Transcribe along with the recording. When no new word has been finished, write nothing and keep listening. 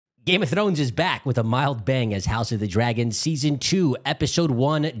Game of Thrones is back with a mild bang as House of the Dragon Season 2, Episode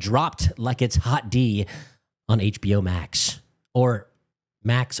 1 dropped like it's hot D on HBO Max. Or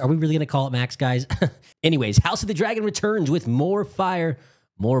Max. Are we really going to call it Max, guys? Anyways, House of the Dragon returns with more fire,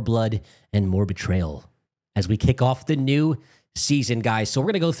 more blood, and more betrayal as we kick off the new season, guys. So we're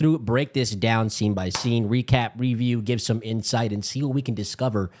going to go through, break this down scene by scene, recap, review, give some insight, and see what we can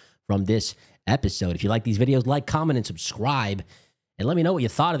discover from this episode. If you like these videos, like, comment, and subscribe. And let me know what you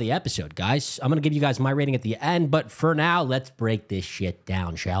thought of the episode, guys. I'm going to give you guys my rating at the end, but for now, let's break this shit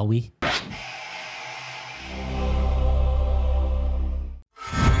down, shall we?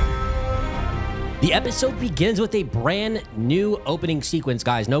 The episode begins with a brand new opening sequence,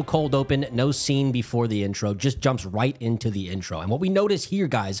 guys. No cold open, no scene before the intro, just jumps right into the intro. And what we notice here,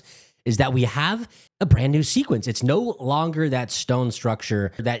 guys, is that we have a brand new sequence. It's no longer that stone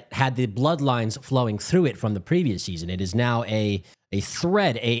structure that had the bloodlines flowing through it from the previous season. It is now a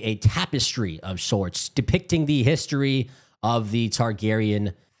thread, a tapestry of sorts, depicting the history of the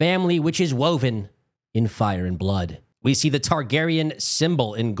Targaryen family, which is woven in fire and blood. We see the Targaryen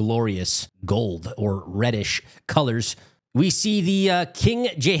symbol in glorious gold or reddish colors. We see the King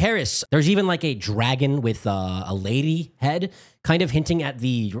Jaehaerys. There's even like a dragon with a lady head, kind of hinting at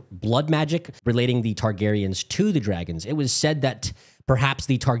the blood magic relating the Targaryens to the dragons. It was said that perhaps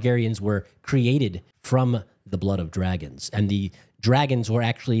the Targaryens were created from the blood of dragons, and the dragons were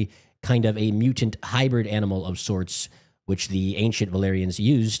actually kind of a mutant hybrid animal of sorts, which the ancient Valyrians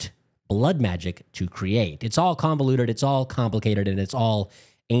used blood magic to create. It's all convoluted, it's all complicated, and it's all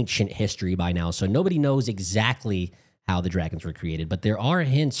ancient history by now, so nobody knows exactly how the dragons were created, but there are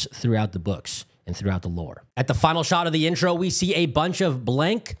hints throughout the books and throughout the lore. At the final shot of the intro, we see a bunch of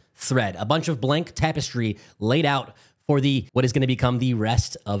blank thread, a bunch of blank tapestry laid out for what is going to become the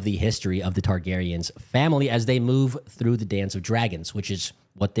rest of the history of the Targaryens family as they move through the Dance of Dragons, which is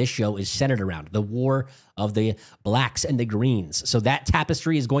what this show is centered around, the war of the blacks and the greens. So that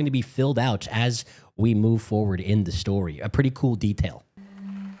tapestry is going to be filled out as we move forward in the story. A pretty cool detail.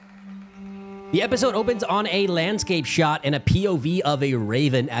 The episode opens on a landscape shot and a POV of a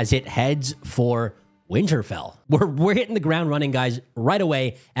raven as it heads for Winterfell. We're hitting the ground running, guys, right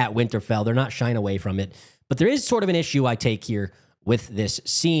away at Winterfell. They're not shying away from it. But there is sort of an issue I take here with this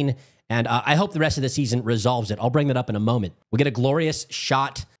scene, and I hope the rest of the season resolves it. I'll bring that up in a moment. We get a glorious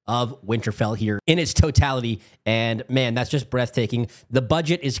shot of Winterfell here in its totality, and man, that's just breathtaking. The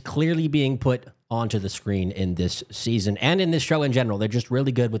budget is clearly being put onto the screen in this season and in this show in general. They're just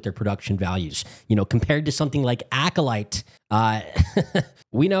really good with their production values. You know, compared to something like Acolyte,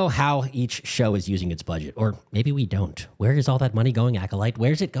 we know how each show is using its budget, or maybe we don't. Where is all that money going, Acolyte?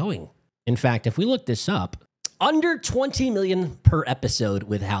 Where's it going? In fact, if we look this up, under 20 million per episode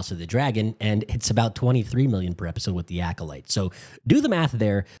with House of the Dragon, and it's about 23 million per episode with the Acolyte. So do the math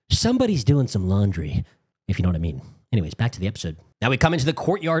there. Somebody's doing some laundry, if you know what I mean. Anyways, back to the episode. Now we come into the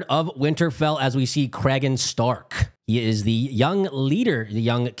courtyard of Winterfell as we see Cregan Stark. He is the young leader, the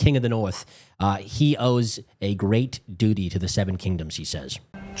young king of the north. He owes a great duty to the Seven Kingdoms, he says.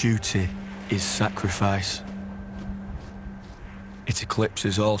 Duty is sacrifice. It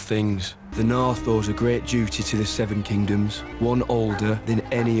eclipses all things. The North owes a great duty to the Seven Kingdoms, one older than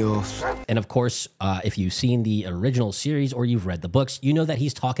any oath. And of course, if you've seen the original series or you've read the books, you know that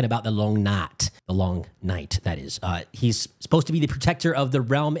he's talking about the Long Night. The Long Night, that is. He's supposed to be the protector of the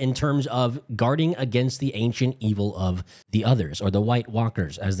realm in terms of guarding against the ancient evil of the others, or the White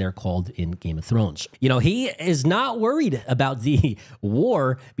Walkers, as they're called in Game of Thrones. You know, he is not worried about the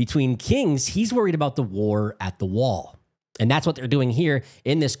war between kings. He's worried about the war at the Wall. And that's what they're doing here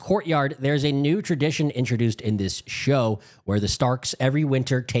in this courtyard. There's a new tradition introduced in this show where the Starks every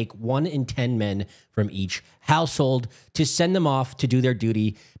winter take 1 in 10 men from each household to send them off to do their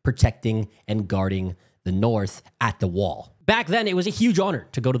duty protecting and guarding the North at the Wall. Back then, it was a huge honor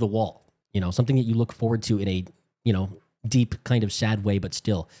to go to the Wall. You know, something that you look forward to in a, you know, deep kind of sad way, but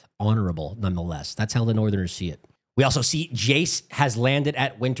still honorable nonetheless. That's how the Northerners see it. We also see Jace has landed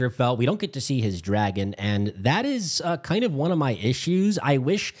at Winterfell. We don't get to see his dragon, and that is kind of one of my issues. I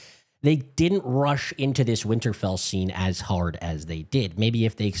wish they didn't rush into this Winterfell scene as hard as they did. Maybe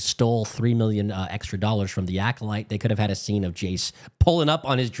if they stole $3 million extra dollars from the Acolyte, they could have had a scene of Jace pulling up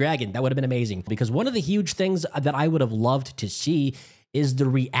on his dragon. That would have been amazing. Because one of the huge things that I would have loved to see is the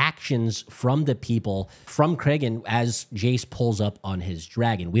reactions from the people, from Cregan, as Jace pulls up on his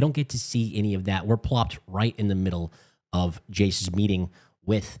dragon. We don't get to see any of that. We're plopped right in the middle of Jace's meeting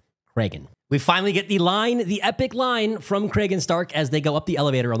with Cregan. We finally get the line, the epic line from Cregan Stark as they go up the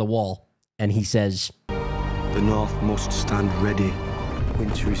elevator on the wall. And he says, "The North must stand ready.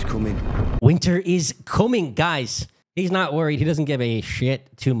 Winter is coming." Winter is coming, guys. He's not worried. He doesn't give a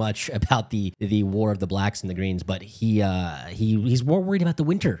shit too much about the war of the blacks and the greens, but he's more worried about the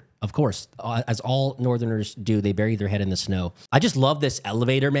winter, of course, as all Northerners do. They bury their head in the snow. I just love this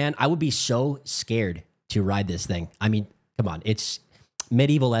elevator, man. I would be so scared to ride this thing. I mean, come on. It's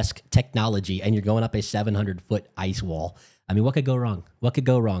medieval-esque technology, and you're going up a 700-foot ice wall. I mean, what could go wrong? What could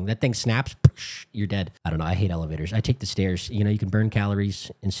go wrong? That thing snaps, you're dead. I don't know. I hate elevators. I take the stairs. You know, you can burn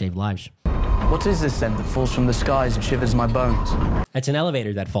calories and save lives. What is this then that falls from the skies and shivers my bones? It's an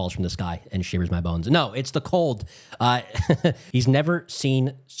elevator that falls from the sky and shivers my bones. No, it's the cold. He's never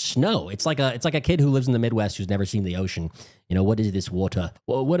seen snow. It's like a kid who lives in the Midwest who's never seen the ocean. You know, what is this water?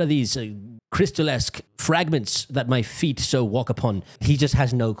 Well, what are these crystal-esque fragments that my feet so walk upon? He just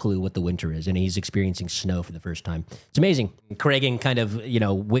has no clue what the winter is, and he's experiencing snow for the first time. It's amazing. Cregan kind of, you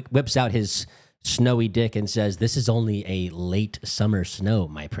know, whips out his snowy dick and says, "This is only a late summer snow,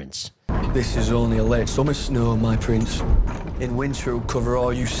 my prince." This is only a late summer snow, my prince. In winter, it'll cover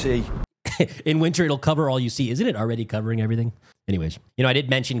all you see. In winter, it'll cover all you see. Isn't it already covering everything? Anyways, you know, I did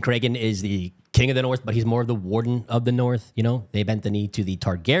mention Cregan is the king of the north, but he's more of the warden of the north. You know, they bent the knee to the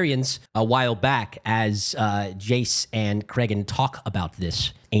Targaryens a while back as Jace and Cregan talk about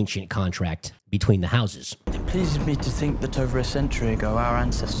this ancient contract between the houses. It pleases me to think that over a century ago, our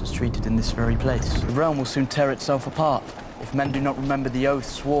ancestors treated in this very place. The realm will soon tear itself apart if men do not remember the oath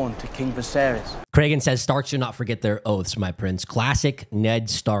sworn to King Viserys. Cregan says Starks should not forget their oaths, my prince. Classic Ned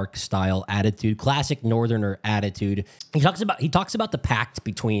Stark style attitude, classic Northerner attitude. He talks about the pact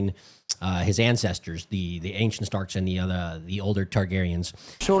between his ancestors, the ancient Starks and the older Targaryens.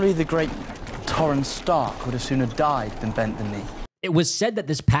 Surely the great Torrhen Stark would have sooner died than bent the knee. It was said that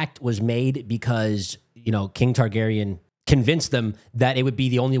this pact was made because, you know, King Targaryen convinced them that it would be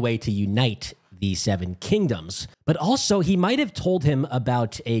the only way to unite the Seven Kingdoms. But also, he might have told him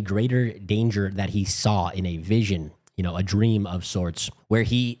about a greater danger that he saw in a vision, you know, a dream of sorts, where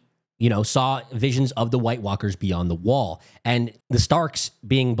he, you know, saw visions of the White Walkers beyond the wall. And the Starks,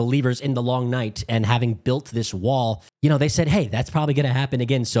 being believers in the Long Night and having built this wall, you know, they said, hey, that's probably going to happen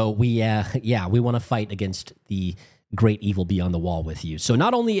again. So we want to fight against the great evil beyond the wall with you. So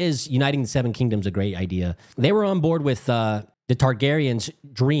not only is uniting the Seven Kingdoms a great idea, they were on board with the Targaryens'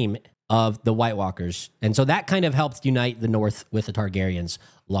 dream of the White Walkers. And so that kind of helped unite the North with the Targaryens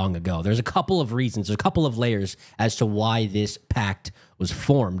long ago. There's a couple of reasons, there's a couple of layers as to why this pact was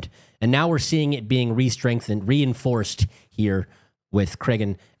formed. And now we're seeing it being re-strengthened, reinforced here with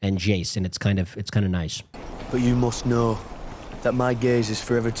Cregan and Jace. And it's kind of nice. But you must know that my gaze is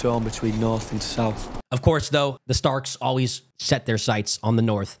forever torn between north and south. Of course, though, the Starks always set their sights on the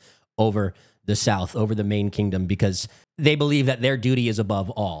north over the south, over the main kingdom, because they believe that their duty is above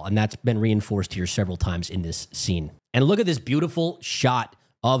all. And that's been reinforced here several times in this scene. And look at this beautiful shot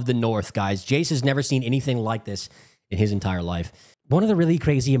of the north, guys. Jace has never seen anything like this in his entire life. One of the really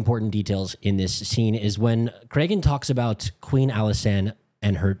crazy important details in this scene is when Cregan talks about Queen Alysanne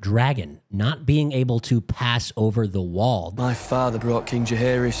and her dragon not being able to pass over the wall. My father brought King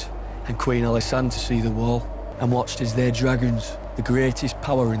Jaehaerys and Queen Alysanne to see the wall and watched as their dragons, the greatest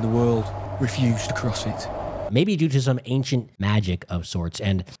power in the world, refused to cross it. Maybe due to some ancient magic of sorts,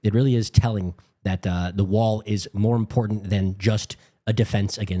 and it really is telling that the wall is more important than just a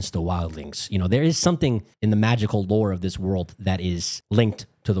defense against the wildlings. You know, there is something in the magical lore of this world that is linked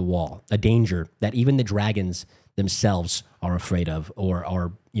to the wall, a danger that even the dragons themselves are afraid of or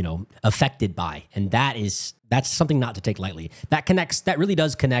are, you know, affected by. And that's something not to take lightly. That really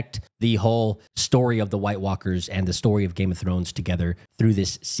does connect the whole story of the White Walkers and the story of Game of Thrones together through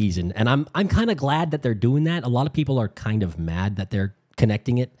this season. And I'm kind of glad that they're doing that. A lot of people are kind of mad that they're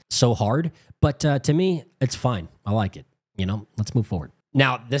connecting it so hard, but to me, it's fine. I like it. You know, let's move forward.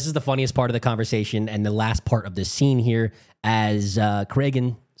 Now, this is the funniest part of the conversation and the last part of the scene here as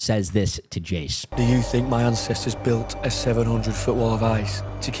Cregan says this to Jace. Do you think my ancestors built a 700-foot wall of ice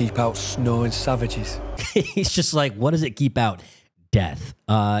to keep out snow and savages? He's just like, what does it keep out? Death.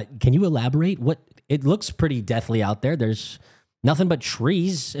 Can you elaborate? It looks pretty deathly out there. There's nothing but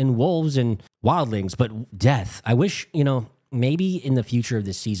trees and wolves and wildlings, but death. I wish, you know, maybe in the future of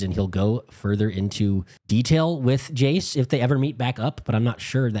this season, he'll go further into detail with Jace if they ever meet back up, but I'm not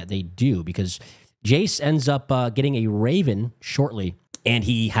sure that they do because Jace ends up getting a raven shortly and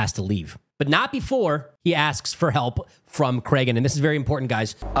he has to leave. But not before he asks for help from Cregan. And this is very important,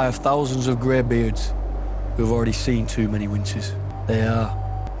 guys. I have thousands of greybeards who have already seen too many winters. They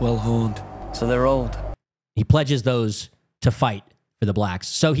are well-honed. So they're old. He pledges those to fight for the Blacks.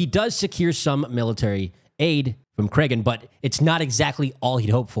 So he does secure some military aid from Cregan, but it's not exactly all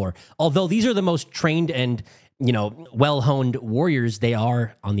he'd hoped for. Although these are the most trained and you know, well-honed warriors, they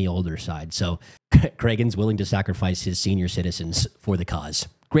are on the older side. So Cregan's willing to sacrifice his senior citizens for the cause.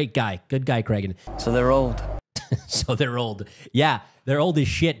 Great guy. Good guy, Cregan. So they're old. So they're old. Yeah, they're old as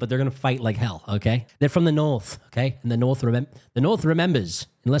shit, but they're going to fight like hell, okay? They're from the North, okay? And the North remembers,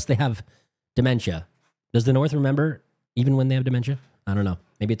 unless they have dementia. Does the North remember even when they have dementia? I don't know.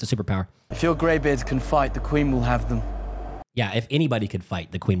 Maybe it's a superpower. If your greybeards can fight, the Queen will have them. Yeah, if anybody could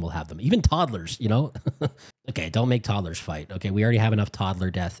fight, the Queen will have them. Even toddlers, you know? Okay, don't make toddlers fight. Okay, we already have enough toddler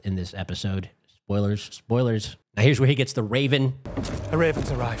death in this episode. Spoilers. Now here's where he gets the Raven. A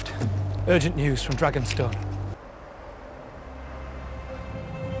raven's arrived. Urgent news from Dragonstone.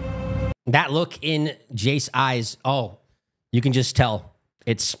 That look in Jace's eyes, oh, you can just tell.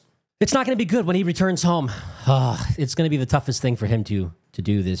 It's not going to be good when he returns home. It's going to be the toughest thing for him to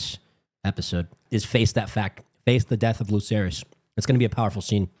do this episode, is face that fact. Face the death of Lucerys. It's going to be a powerful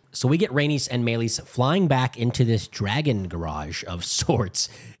scene. So we get Rhaenys and Meleys flying back into this dragon garage of sorts.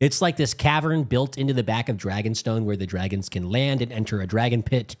 It's like this cavern built into the back of Dragonstone where the dragons can land and enter a dragon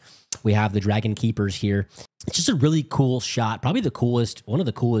pit. We have the dragon keepers here. It's just a really cool shot. Probably one of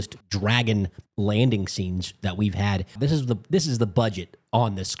the coolest dragon landing scenes that we've had. This is the budget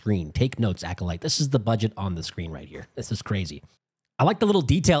on the screen. Take notes, Acolyte. This is the budget on the screen right here. This is crazy. I like the little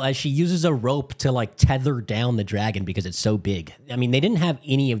detail as she uses a rope to like tether down the dragon because it's so big. I mean, they didn't have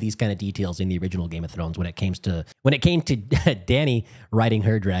any of these kind of details in the original Game of Thrones when it came to Dany riding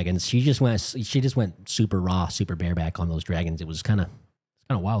her dragons. She just went super raw, super bareback on those dragons. It was kind of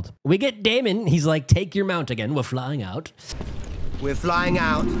wild. We get Daemon. He's like, "Take your mount again. We're flying out." We're flying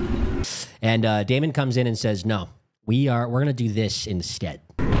out. And Daemon comes in and says, "No, we're gonna do this instead.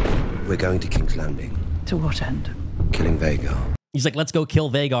 We're going to King's Landing. To what end? Killing Vhagar. He's like, "Let's go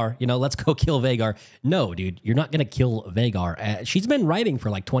kill Vhagar. You know, let's go kill Vhagar." No, dude, you're not going to kill Vhagar. She's been riding for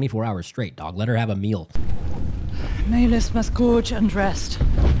like 24 hours straight, dog. Let her have a meal. Meleys must gorge and rest,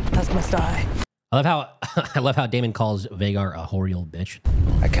 as must I. I love how Daemon calls Vhagar a hoary old bitch.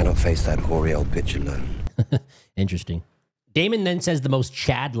 I cannot face that hoary old bitch alone. Interesting. Daemon then says the most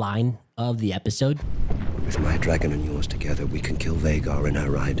Chad line of the episode. With my dragon and yours together, we can kill Vhagar and her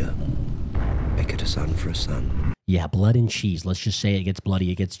rider. Make it a son for a son. Yeah, blood and cheese. Let's just say it gets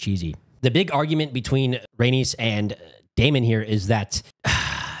bloody, it gets cheesy. The big argument between Rhaenys and Daemon here is that,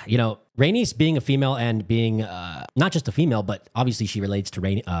 you know, Rhaenys being a female and being not just a female, but obviously she relates to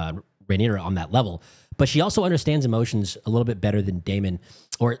Rhaenyra on that level, but she also understands emotions a little bit better than Daemon,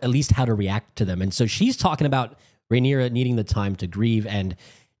 or at least how to react to them. And so she's talking about Rhaenyra needing the time to grieve, and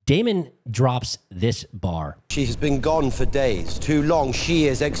Daemon drops this bar. She has been gone for days. Too long. She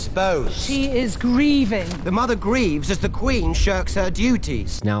is exposed. She is grieving. The mother grieves as the queen shirks her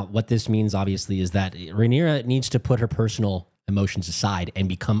duties. Now, what this means, obviously, is that Rhaenyra needs to put her personal emotions aside and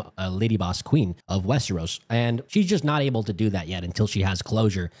become a lady boss queen of Westeros. And she's just not able to do that yet until she has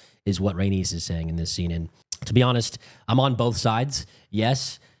closure, is what Rhaenys is saying in this scene. And to be honest, I'm on both sides.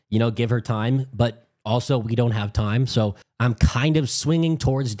 Yes, you know, give her time, but also we don't have time. So I'm kind of swinging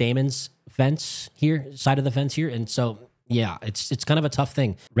towards Daemon's side of the fence here. And so, yeah, it's kind of a tough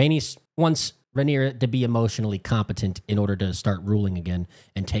thing. Rhaenys wants Rhaenyra to be emotionally competent in order to start ruling again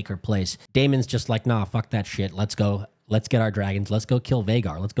and take her place. Daemon's just like, nah, fuck that shit. Let's go. Let's get our dragons. Let's go kill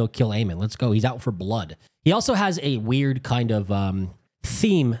Vhagar. Let's go kill Aemon. Let's go. He's out for blood. He also has a weird kind of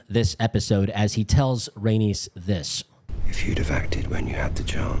theme this episode as he tells Rhaenys this. If you'd have acted when you had the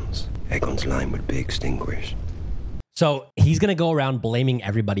chance, Aegon's line would be extinguished. So he's going to go around blaming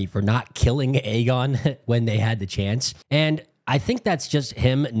everybody for not killing Aegon when they had the chance. And I think that's just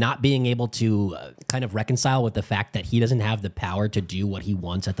him not being able to kind of reconcile with the fact that he doesn't have the power to do what he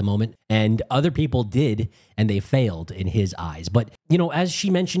wants at the moment. And other people did, and they failed in his eyes. But, you know, as she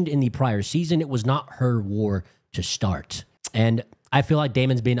mentioned in the prior season, it was not her war to start. And I feel like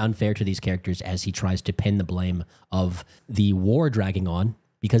Daemon's being unfair to these characters as he tries to pin the blame of the war dragging on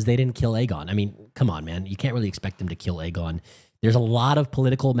because they didn't kill Aegon. I mean, come on, man. You can't really expect them to kill Aegon. There's a lot of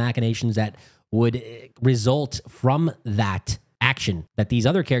political machinations that would result from that action that these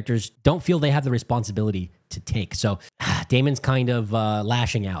other characters don't feel they have the responsibility to take. So Daemon's kind of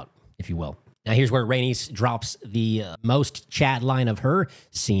lashing out, if you will. Now here's where Rhaenys drops the most Chad line of her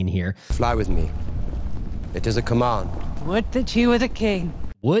scene here. Fly with me. It is a command. Would that you were the king.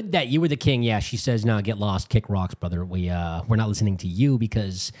 Would that you were the king. Yeah, she says, no, get lost, kick rocks, brother. We're not listening to you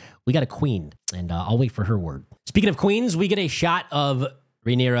because we got a queen, and I'll wait for her word. Speaking of queens, we get a shot of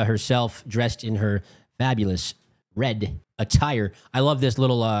Rhaenyra herself dressed in her fabulous red attire. I love this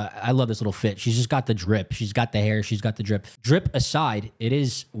little fit. She's just got the drip. She's got the hair. She's got the drip. Drip aside, it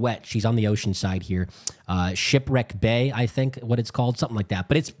is wet. She's on the ocean side here. Shipwreck Bay, I think what it's called, something like that.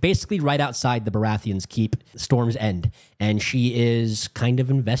 But it's basically right outside the Baratheons' keep, Storm's End. And she is kind of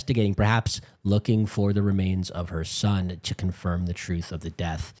investigating, perhaps looking for the remains of her son to confirm the truth of the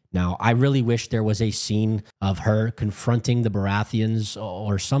death. Now, I really wish there was a scene of her confronting the Baratheons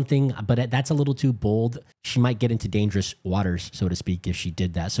or something, but that's a little too bold. She might get into dangerous waters, so to speak, if she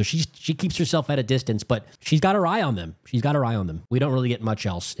did that. So she keeps herself at a distance, but she's got her eye on them. She's got her eye on them. We don't really get much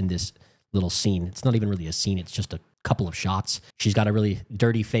else in this little scene. It's not even really a scene. It's just a couple of shots. She's got a really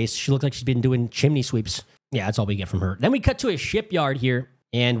dirty face. She looks like she's been doing chimney sweeps. Yeah, that's all we get from her. Then we cut to a shipyard here,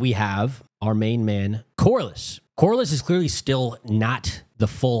 and we have our main man, Corlys. Corlys is clearly still not the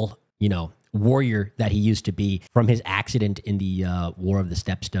full, warrior that he used to be from his accident in the War of the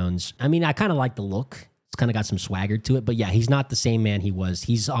Stepstones. I mean, I kind of like the look. It's kind of got some swagger to it, but yeah, he's not the same man he was.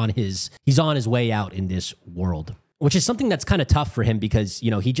 He's on his way out in this world, which is something that's kind of tough for him because,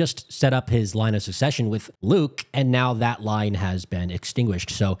 he just set up his line of succession with Luke, and now that line has been extinguished.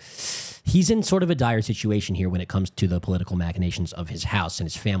 So he's in sort of a dire situation here when it comes to the political machinations of his house and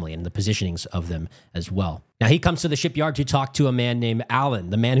his family and the positionings of them as well. Now, he comes to the shipyard to talk to a man named Alan,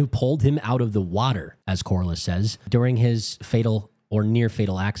 the man who pulled him out of the water, as Corlys says, during his fatal or near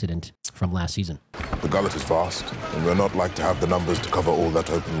fatal accident from last season. The gullet is vast, and we're not like to have the numbers to cover all that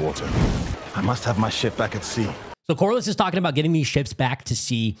open water. I must have my ship back at sea. So Corlys is talking about getting these ships back to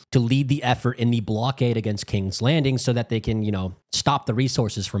sea to lead the effort in the blockade against King's Landing so that they can, stop the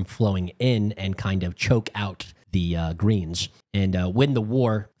resources from flowing in and kind of choke out the Greens and win the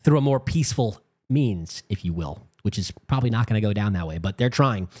war through a more peaceful means, if you will, which is probably not going to go down that way, but they're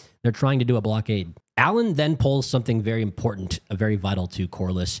trying. They're trying to do a blockade. Alan then pulls something very important, very vital to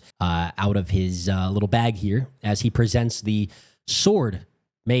Corlys out of his little bag here as he presents the sword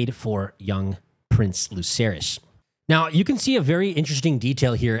made for young Prince Lucerys. Now, you can see a very interesting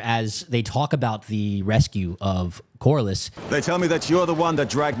detail here as they talk about the rescue of Corlys. They tell me that you're the one that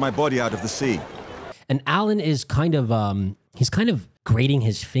dragged my body out of the sea. And Alan is kind of grating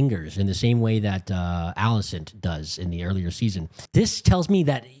his fingers in the same way that Alicent does in the earlier season. This tells me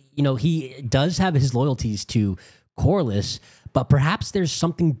that, he does have his loyalties to Corlys, but perhaps there's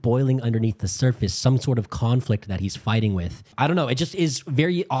something boiling underneath the surface, some sort of conflict that he's fighting with. I don't know. It just is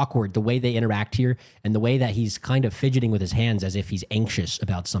very awkward the way they interact here and the way that he's kind of fidgeting with his hands as if he's anxious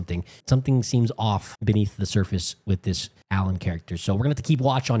about something. Something seems off beneath the surface with this Alan character. So we're going to have to keep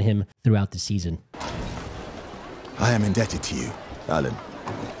watch on him throughout the season. I am indebted to you, Alan.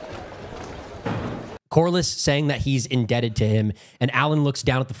 Corlys saying that he's indebted to him, and Alan looks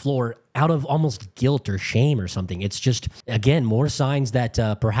down at the floor out of almost guilt or shame or something. It's just, again, more signs that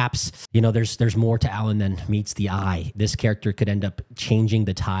perhaps, there's more to Alan than meets the eye. This character could end up changing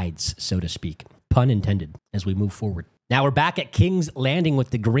the tides, so to speak. Pun intended, as we move forward. Now we're back at King's Landing with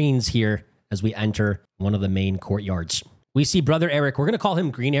the Greens here as we enter one of the main courtyards. We see Brother Eric. We're going to call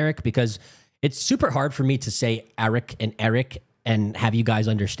him Green Eric because it's super hard for me to say Eric and have you guys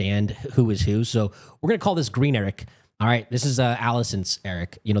understand who is who. So we're going to call this Green Eric. All right, this is Alicent's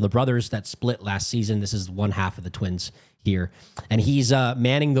Eric. The brothers that split last season. This is one half of the twins here. And he's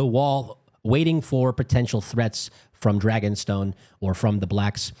manning the wall, waiting for potential threats from Dragonstone or from the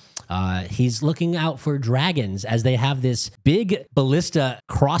Blacks. He's looking out for dragons as they have this big ballista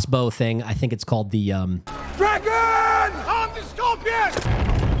crossbow thing. I think it's called the... Dragon! Arm the scorpion!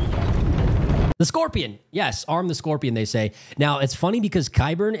 The Scorpion. Yes, Arm the Scorpion, they say. Now, it's funny because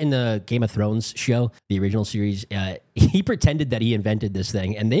Qyburn in the Game of Thrones show, the original series, he pretended that he invented this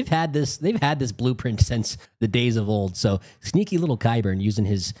thing, and they've had this blueprint since the days of old. So, sneaky little Qyburn using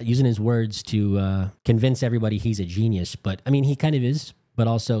his words to convince everybody he's a genius. But, I mean, he kind of is. But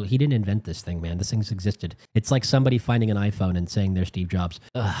also, he didn't invent this thing, man. This thing's existed. It's like somebody finding an iPhone and saying they're Steve Jobs.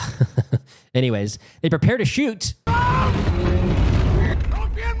 Anyways, they prepare to shoot. Scorpion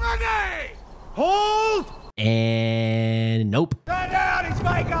ready! Hold! And nope. Stand down, it's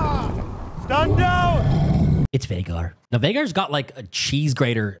Vhagar! Stand down! It's Vhagar. Now, Vhagar's got like a cheese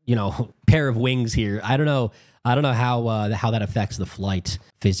grater, pair of wings here. I don't know how that affects the flight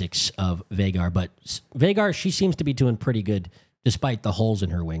physics of Vhagar, but Vhagar, she seems to be doing pretty good despite the holes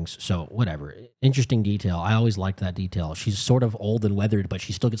in her wings. So whatever. Interesting detail. I always liked that detail. She's sort of old and weathered, but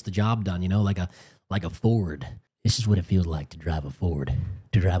she still gets the job done, like a Ford. This is what it feels like to drive a Ford,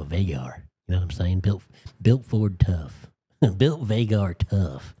 to drive a Vhagar. You know what I'm saying? Built Ford tough. Built Vhagar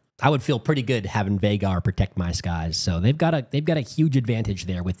tough. I would feel pretty good having Vhagar protect my skies. So they've got a huge advantage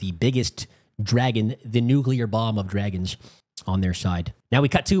there with the biggest dragon, the nuclear bomb of dragons, on their side. Now we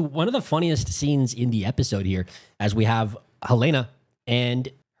cut to one of the funniest scenes in the episode here as we have Helena and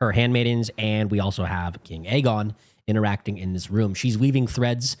her handmaidens, and we also have King Aegon interacting in this room. She's weaving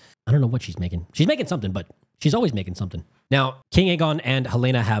threads. I don't know what she's making. She's making something, but she's always making something. Now, King Aegon and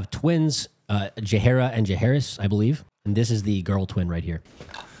Helena have twins, Jaehaera and Jaehaerys, I believe. And this is the girl twin right here.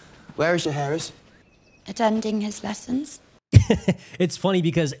 Where is Jaehaerys? Attending his lessons. It's funny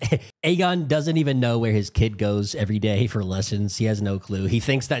because Aegon doesn't even know where his kid goes every day for lessons. He has no clue. He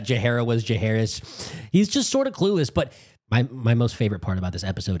thinks that Jaehaera was Jaehaerys. He's just sort of clueless. But my most favorite part about this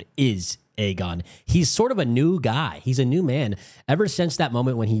episode is Aegon. He's sort of a new guy. He's a new man. Ever since that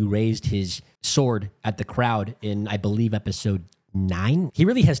moment when he raised his sword at the crowd in, I believe, episode 9, he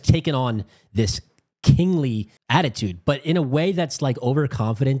really has taken on this kingly attitude, but in a way that's like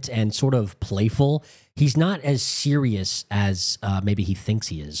overconfident and sort of playful. He's not as serious as maybe he thinks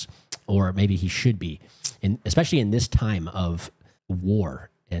he is, or maybe he should be, especially in this time of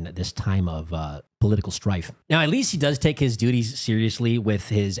war and this time of political strife. Now, at least he does take his duties seriously with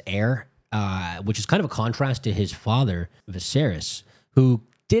his heir, which is kind of a contrast to his father, Viserys, who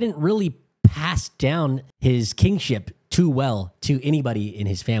didn't really pass down his kingship too well to anybody in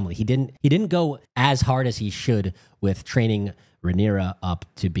his family. He didn't go as hard as he should with training Rhaenyra up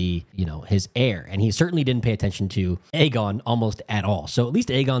to be, his heir. And he certainly didn't pay attention to Aegon almost at all. So at least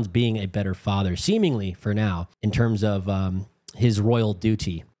Aegon's being a better father, seemingly for now, in terms of his royal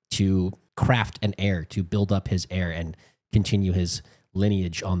duty to craft an heir, to build up his heir and continue his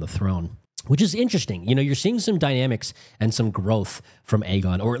lineage on the throne. Which is interesting. You're seeing some dynamics and some growth from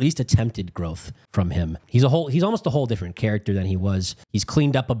Aegon, or at least attempted growth from him. He's almost a whole different character than he was. He's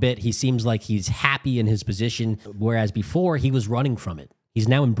cleaned up a bit. He seems like he's happy in his position, whereas before he was running from it. He's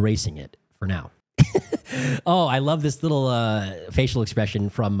now embracing it for now. Oh, I love this little facial expression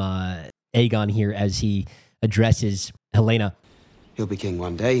from Aegon here as he addresses Helena. He'll be king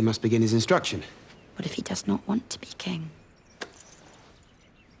one day. He must begin his instruction. What if he does not want to be king?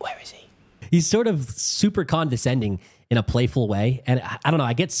 Where is he? He's sort of super condescending in a playful way. And I don't know,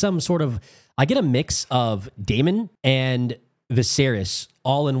 I get a mix of Daemon and Viserys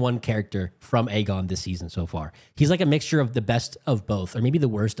all in one character from Aegon this season so far. He's like a mixture of the best of both, or maybe the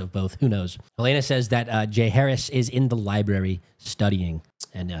worst of both. Who knows? Helena says that Jaehaerys is in the library studying,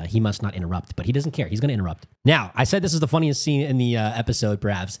 and he must not interrupt, but he doesn't care. He's going to interrupt. Now, I said this is the funniest scene in the episode,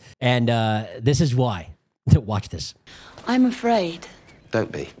 perhaps, and this is why. Watch this. I'm afraid.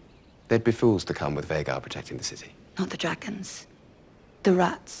 Don't be. They'd be fools to come with Vhagar protecting the city. Not the dragons. The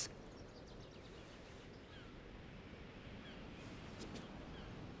rats.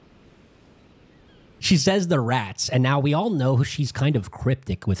 She says the rats, and now we all know she's kind of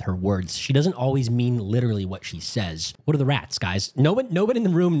cryptic with her words. She doesn't always mean literally what she says. What are the rats, guys? Nobody in the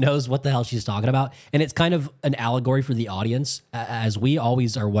room knows what the hell she's talking about, and it's kind of an allegory for the audience, as we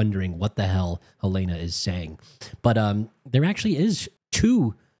always are wondering what the hell Helena is saying. But there actually is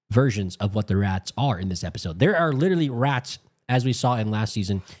two versions of what the rats are in this episode. There are literally rats, as we saw in last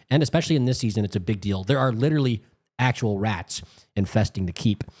season, and especially in this season, it's a big deal. There are literally actual rats infesting the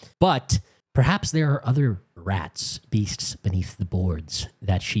keep. But perhaps there are other rats, beasts beneath the boards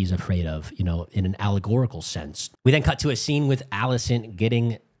that she's afraid of, in an allegorical sense. We then cut to a scene with Alicent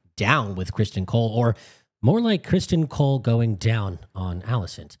getting down with Criston Cole, or more like Criston Cole going down on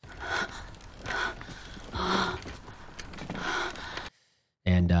Alicent.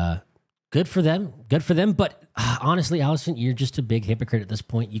 And good for them. But honestly, Alicent, you're just a big hypocrite at this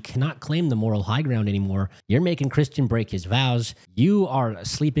point. You cannot claim the moral high ground anymore. You're making Criston break his vows. You are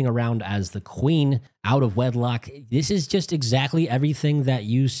sleeping around as the queen out of wedlock. This is just exactly everything that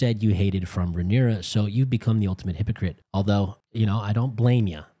you said you hated from Rhaenyra. So you've become the ultimate hypocrite. Although, I don't blame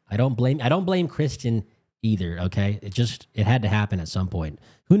you. I don't blame Criston either, okay? It had to happen at some point.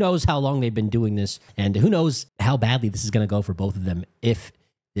 Who knows how long they've been doing this, and who knows how badly this is going to go for both of them if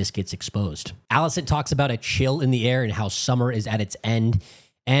this gets exposed. Alicent talks about a chill in the air and how summer is at its end,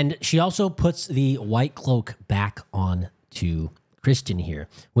 and she also puts the white cloak back on to Criston here,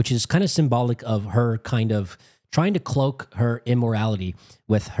 which is kind of symbolic of her kind of trying to cloak her immorality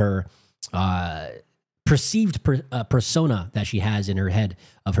with her perceived persona that she has in her head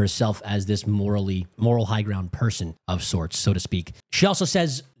of herself as this moral high ground person of sorts, so to speak. She also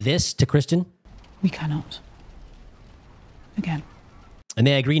says this to Criston. We cannot. Again. And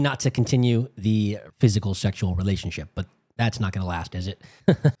they agree not to continue the physical sexual relationship, but that's not going to last, is it?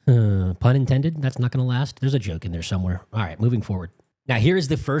 Pun intended, that's not going to last. There's a joke in there somewhere. All right, moving forward. Now, here is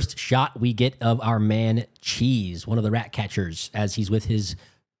the first shot we get of our man Cheese, one of the rat catchers, as he's with his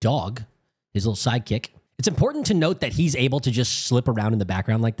dog, his little sidekick. It's important to note that he's able to just slip around in the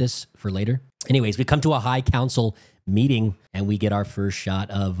background like this for later. Anyways, we come to a High Council meeting and we get our first shot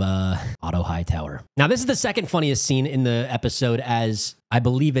of Otto Hightower. Now, this is the second funniest scene in the episode, as I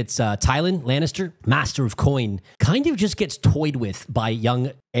believe it's Tywin Lannister, Master of Coin, kind of just gets toyed with by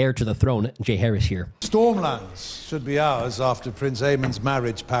young heir to the throne, Jaehaerys here. Stormlands should be ours after Prince Aemon's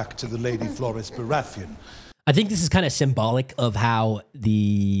marriage pact to the Lady Floris Baratheon. I think this is kind of symbolic of how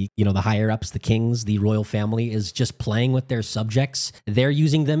the higher ups, the kings, the royal family is just playing with their subjects. They're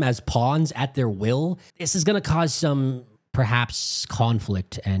using them as pawns at their will. This is going to cause some perhaps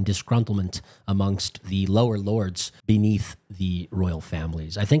conflict and disgruntlement amongst the lower lords beneath the royal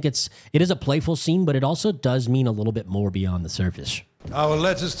families. I think it is a playful scene, but it also does mean a little bit more beyond the surface. Our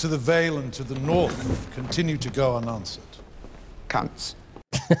letters to the Vale and to the north continue to go unanswered. Cunts.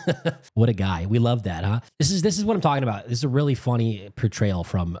 What a guy. We love that, huh? This is what I'm talking about. This is a really funny portrayal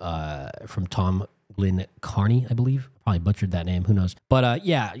from Tom Glyn Carney, I believe. Probably butchered that name. Who knows? But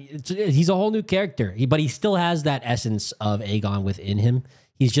yeah, he's a whole new character. But he still has that essence of Aegon within him.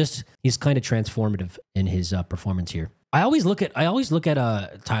 He's kind of transformative in his performance here. I always look at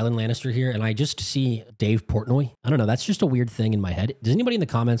Tywin Lannister here, and I just see Dave Portnoy. I don't know. That's just a weird thing in my head. Does anybody in the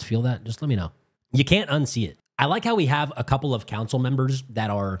comments feel that? Just let me know. You can't unsee it. I like how we have a couple of council members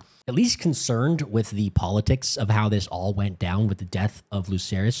that are at least concerned with the politics of how this all went down with the death of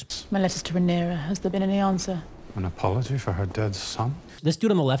Lucerys. My letters to Rhaenyra. Has there been any answer? An apology for her dead son? This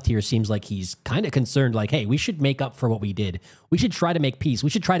dude on the left here seems like he's kind of concerned, like, hey, we should make up for what we did. We should try to make peace. We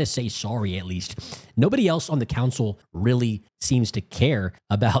should try to say sorry at least. Nobody else on the council really seems to care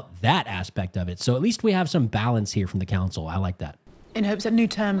about that aspect of it. So at least we have some balance here from the council. I like that. In hopes that new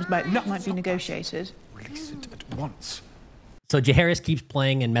terms might be negotiated. Release it at once. So Jaehaerys keeps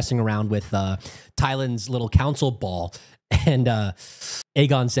playing and messing around with Tywin's little council ball. And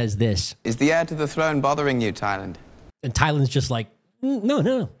Aegon says this. Is the heir to the throne bothering you, Tywin? And Tywin's just like, no,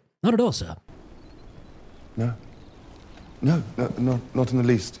 not at all, sir. No, not in the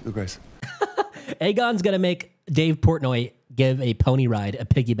least, Your Grace. Aegon's going to make Dave Portnoy give a pony ride, a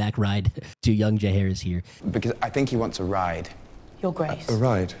piggyback ride to young Jaehaerys here. Because I think he wants a ride. Your Grace. A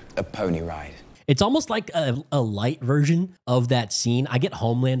ride? A pony ride. It's almost like a light version of that scene. I get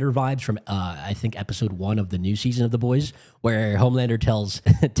Homelander vibes from, I think, episode 1 of the new season of The Boys, where Homelander tells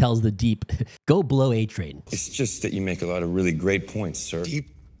the Deep, go blow A-Train. It's just that you make a lot of really great points, sir.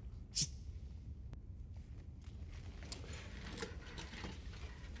 Deep.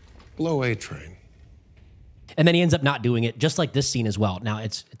 Blow A-Train. And then he ends up not doing it, just like this scene as well. Now,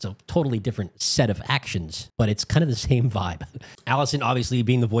 it's a totally different set of actions, but it's kind of the same vibe. Alicent, obviously,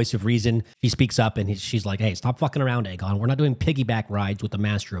 being the voice of reason, she speaks up and she's like, hey, stop fucking around, Aegon. We're not doing piggyback rides with the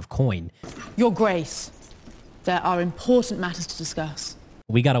Master of Coin. Your Grace, there are important matters to discuss.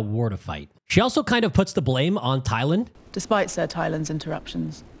 We got a war to fight. She also kind of puts the blame on Tywin. Despite Sir Tywin's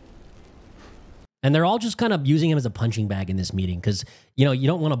interruptions. And they're all just kind of using him as a punching bag in this meeting because, you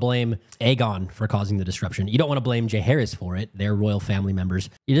don't want to blame Aegon for causing the disruption. You don't want to blame Jaehaerys for it. They're royal family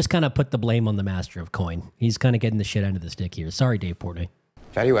members. You just kind of put the blame on the Master of Coin. He's kind of getting the shit end of the stick here. Sorry, Dave Portnoy.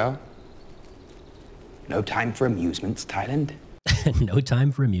 Very well. No time for amusements, Tywin. No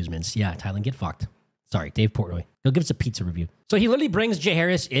time for amusements. Yeah, Tywin, get fucked. Sorry, Dave Portnoy. He'll give us a pizza review. So he literally brings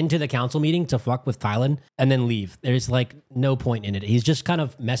Jaehaerys into the council meeting to fuck with Tywin and then leave. There's like no point in it. He's just kind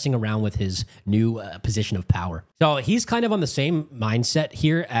of messing around with his new position of power. So he's kind of on the same mindset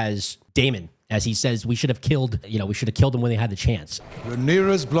here as Daemon, as he says we should have killed him when they had the chance.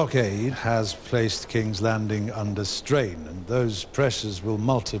 Rhaenyra's blockade has placed King's Landing under strain, and those pressures will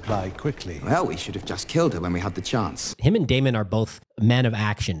multiply quickly. Well, we should have just killed her when we had the chance. Him and Daemon are both men of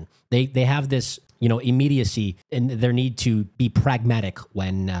action. They have this immediacy and their need to be pragmatic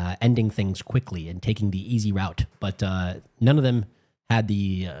when ending things quickly and taking the easy route. But none of them had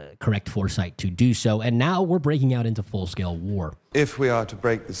the correct foresight to do so. And now we're breaking out into full-scale war. If we are to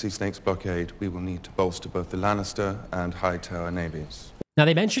break the Sea Snake's blockade, we will need to bolster both the Lannister and Hightower navies. Now,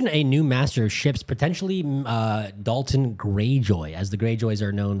 they mentioned a new master of ships, potentially Dalton Greyjoy, as the Greyjoys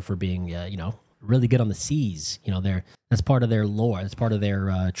are known for being, really good on the seas. That's part of their lore. That's part of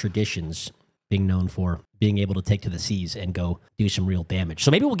their traditions, being known for being able to take to the seas and go do some real damage.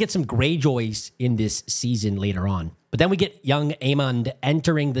 So maybe we'll get some Greyjoys in this season later on. But then we get young Aemond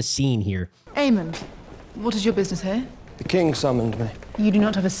entering the scene here. Aemond, what is your business here? The king summoned me. You do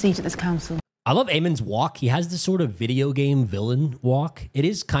not have a seat at this council. I love Aemond's walk. He has this sort of video game villain walk. It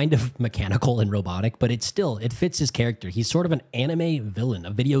is kind of mechanical and robotic, but it fits his character. He's sort of an anime villain,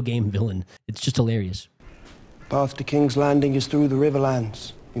 a video game villain. It's just hilarious. Path to King's Landing is through the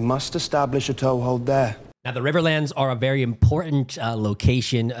Riverlands. We must establish a toehold there. Now, the Riverlands are a very important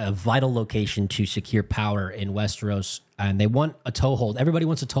location, a vital location to secure power in Westeros, and they want a toehold. Everybody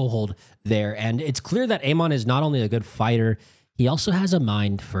wants a toehold there, and it's clear that Aemon is not only a good fighter, he also has a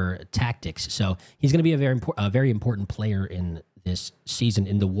mind for tactics. So he's going to be a very important player in this season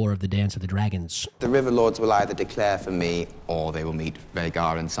in the War of the Dance of the Dragons. The River Lords will either declare for me, or they will meet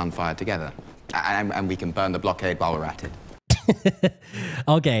Vhagar and Sunfire together. And we can burn the blockade while we're at it.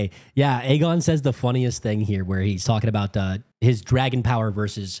 Okay, yeah, Aegon says the funniest thing here where he's talking about his dragon power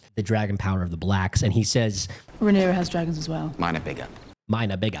versus the dragon power of the Blacks, and he says... Rhaenyra has dragons as well. Mine are bigger.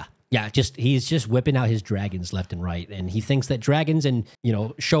 Mine are bigger. Yeah, he's just whipping out his dragons left and right, and he thinks that dragons and,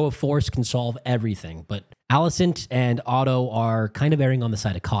 show of force can solve everything, but Alicent and Otto are kind of erring on the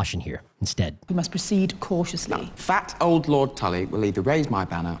side of caution here instead. We must proceed cautiously. Fat old Lord Tully will either raise my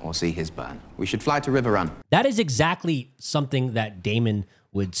banner or see his burn. We should fly to River Run. That is exactly something that Daemon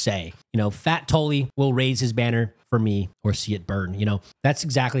would say. Fat Tully will raise his banner for me or see it burn. That's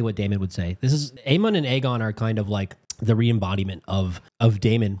exactly what Daemon would say. Aemon and Aegon are kind of like the re-embodiment of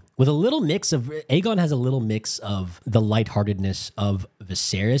Daemon, with a little mix of... Aegon has a little mix of the lightheartedness of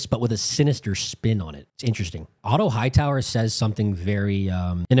Viserys, but with a sinister spin on it. It's interesting. Otto Hightower says something very,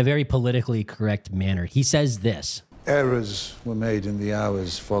 in a very politically correct manner. He says this: Errors were made in the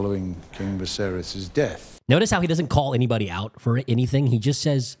hours following King Viserys' death. Notice how he doesn't call anybody out for anything. He just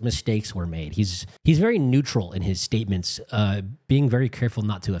says mistakes were made. He's very neutral in his statements, being very careful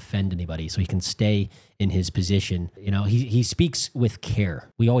not to offend anybody so he can stay in his position. He speaks with care.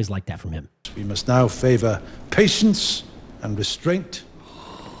 We always like that from him. We must now favor patience and restraint.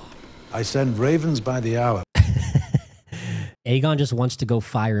 I send ravens by the hour. Aegon just wants to go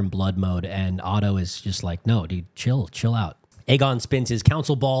fire and blood mode, and Otto is just like, no, dude, chill out. Aegon spins his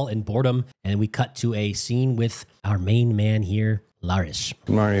council ball in boredom, and we cut to a scene with our main man here, Larys.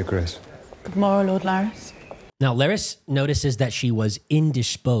 Good morning, Chris. Good morrow, Lord Larys. Now, Larys notices that she was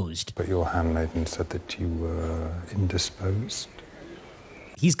indisposed. But your handmaiden said that you were indisposed.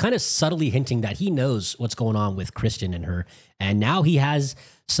 He's kind of subtly hinting that he knows what's going on with Criston and her, and now he has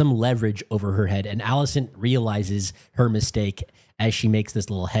some leverage over her head, and Alicent realizes her mistake as she makes this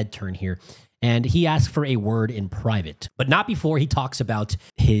little head turn here. And he asks for a word in private, but not before he talks about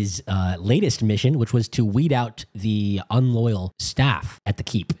his latest mission, which was to weed out the unloyal staff at the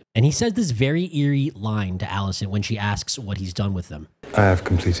keep. And he says this very eerie line to Alicent when she asks what he's done with them. I have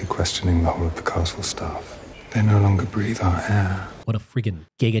completed questioning the whole of the castle staff. They no longer breathe our air. What a freaking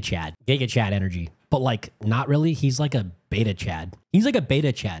Giga Chad energy. But like, not really. He's like a beta Chad. He's like a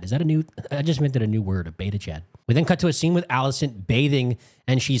beta Chad. Is that I just invented a new word, a beta Chad. We then cut to a scene with Alicent bathing,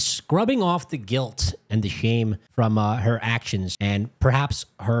 and she's scrubbing off the guilt and the shame from her actions, and perhaps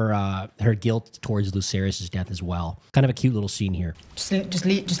her guilt towards Lucerys' death as well. Kind of a cute little scene here. Just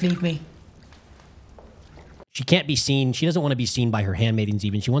leave me. She can't be seen. She doesn't want to be seen by her handmaidens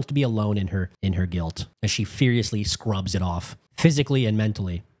even. She wants to be alone in her guilt as she furiously scrubs it off, physically and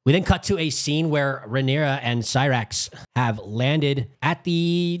mentally. We then cut to a scene where Rhaenyra and Syrax have landed at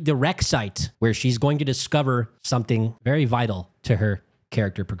the wreck site where she's going to discover something very vital to her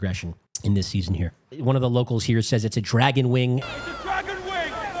character progression in this season here. One of the locals here says it's a dragon wing. It's a dragon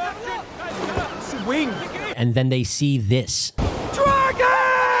wing! It's a wing! And then they see this. Dragon!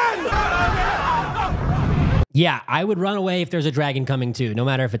 Yeah, I would run away if there's a dragon coming too. No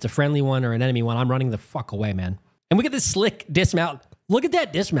matter if it's a friendly one or an enemy one, I'm running the fuck away, man. And we get this slick dismount. Look at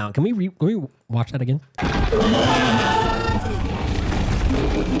that dismount. Can we watch that again?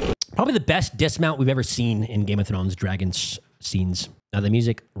 Probably the best dismount we've ever seen in Game of Thrones dragons scenes. Now the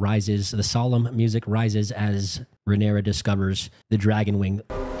music rises, the solemn music rises as Rhaenyra discovers the dragon wing.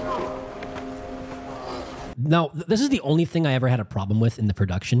 Now, this is the only thing I ever had a problem with in the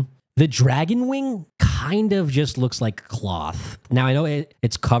production. The dragon wing kind of just looks like cloth. Now I know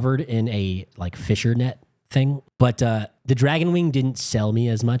it's covered in a like fisher net thing, but the dragon wing didn't sell me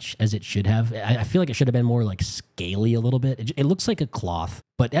as much as it should have. I feel like it should have been more like scaly a little bit. It looks like a cloth,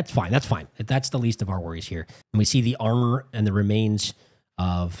 but that's fine. That's fine. That's the least of our worries here. And we see the armor and the remains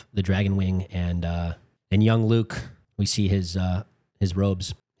of the dragon wing, and young Luke. We see his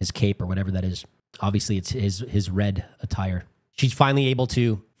robes, his cape, or whatever that is. Obviously, it's his red attire. She's finally able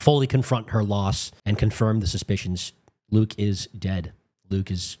to fully confront her loss and confirm the suspicions. Luke is dead.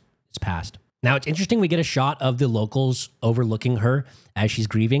 Luke is passed. Now, it's interesting we get a shot of the locals overlooking her as she's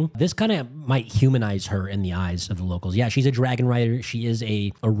grieving. This kind of might humanize her in the eyes of the locals. Yeah, she's a dragon rider. She is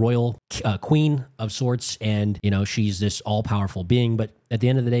a royal queen of sorts, and, she's this all-powerful being, but at the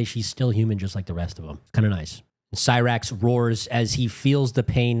end of the day, she's still human just like the rest of them. Kind of nice. And Syrax roars as he feels the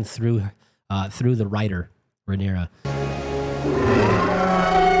pain through the rider, Rhaenyra.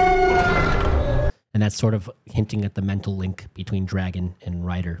 And And that's sort of hinting at the mental link between dragon and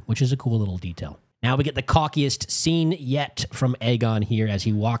rider, which is a cool little detail. Now we get the cockiest scene yet from Aegon here as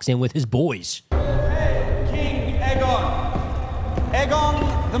he walks in with his boys. Hey, King Aegon!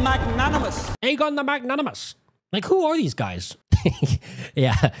 Aegon the Magnanimous! Aegon the Magnanimous! Like, who are these guys?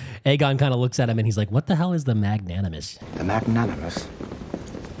 Yeah, Aegon kind of looks at him and he's like, what the hell is the Magnanimous? The Magnanimous?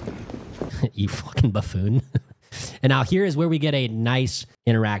 You fucking buffoon. And now here is where we get a nice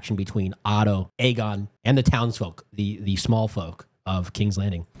interaction between Otto, Aegon, and the townsfolk, the small folk of King's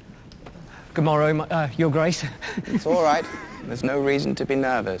Landing. Good morrow, Your Grace. It's all right. There's no reason to be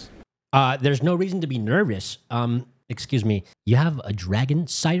nervous. There's no reason to be nervous. Excuse me. You have a dragon,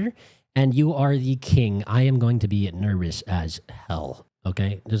 sire, and you are the king. I am going to be nervous as hell.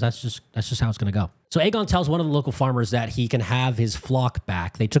 Okay, that's just how it's gonna go. So Aegon tells one of the local farmers that he can have his flock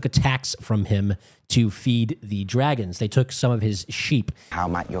back. They took a tax from him to feed the dragons. They took some of his sheep. How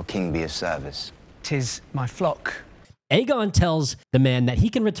might your king be of service? 'Tis my flock. Aegon tells the man that he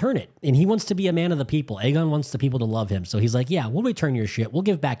can return it, and he wants to be a man of the people. Aegon wants the people to love him, so he's like, yeah, we'll return your shit. We'll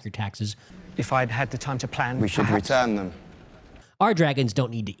give back your taxes. If I'd had the time to plan, we should return them. Our dragons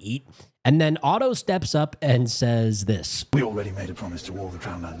don't need to eat. And then Otto steps up and says this. We already made a promise to all the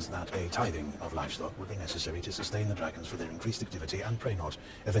Crownlands that a tithing of livestock would be necessary to sustain the dragons for their increased activity and, pray not,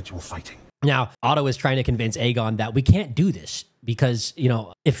 eventual fighting. Now, Otto is trying to convince Aegon that we can't do this because, you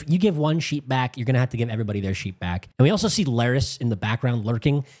know, if you give one sheep back, you're going to have to give everybody their sheep back. And we also see Larys in the background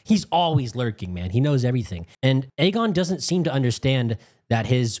lurking. He's always lurking, man. He knows everything. And Aegon doesn't seem to understand that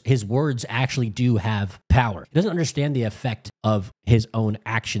his words actually do have power. He doesn't understand the effect of his own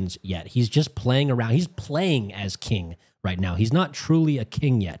actions yet. He's just playing around. He's playing as king right now. He's not truly a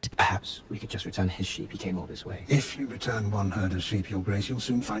king yet. Perhaps we could just return his sheep. He came all this way. If you return one herd of sheep, Your Grace, you'll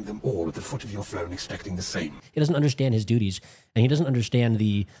soon find them all at the foot of your throne expecting the same. He doesn't understand his duties, and he doesn't understand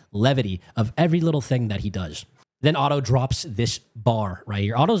the levity of every little thing that he does. Then Otto drops this bar right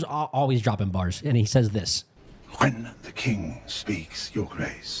here. Otto's always dropping bars, and he says this. When the king speaks, Your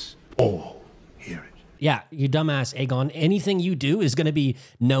Grace, all hear it. Yeah, you dumbass, Aegon. Anything you do is going to be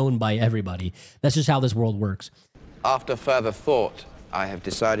known by everybody. That's just how this world works. After further thought, I have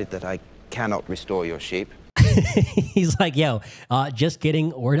decided that I cannot restore your sheep. He's like, yo, just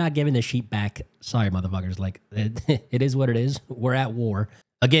kidding. We're not giving the sheep back. Sorry, motherfuckers. Like, it is what it is. We're at war.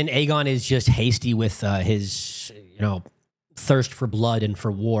 Again, Aegon is just hasty with his, thirst for blood and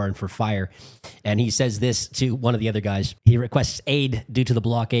for war and for fire. And he says this to one of the other guys. He requests aid due to the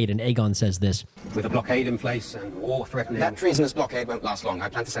blockade, and Aegon says this. With a blockade in place and war threatening... That treasonous blockade won't last long. I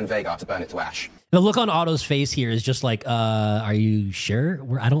plan to send Vhagar to burn it to ash. The look on Otto's face here is just like, are you sure?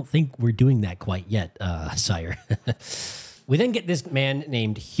 I don't think we're doing that quite yet, sire. We then get this man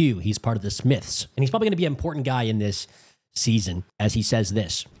named Hugh. He's part of the Smiths, and he's probably going to be an important guy in this season, as he says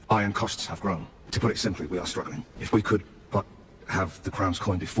this. Iron costs have grown. To put it simply, we are struggling. If we could but have the crown's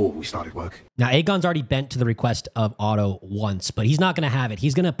coin before we started work. Now, Aegon's already bent to the request of Otto once, but he's not going to have it.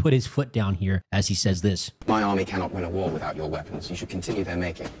 He's going to put his foot down here as he says this. My army cannot win a war without your weapons. You should continue their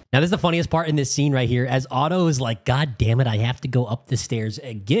making. Now, this is the funniest part in this scene right here, as Otto is like, God damn it, I have to go up the stairs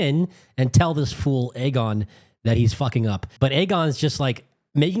again and tell this fool Aegon that he's fucking up. But Aegon's just like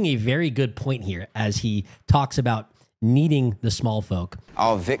making a very good point here as he talks about needing the small folk.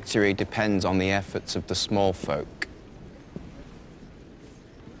 Our victory depends on the efforts of the small folk.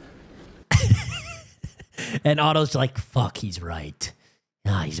 And Otto's like, fuck, he's right.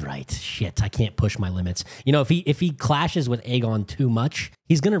 Ah, he's right. Shit, I can't push my limits. You know, if he clashes with Aegon too much,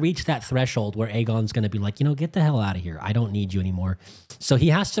 he's going to reach that threshold where Aegon's going to be like, get the hell out of here. I don't need you anymore. So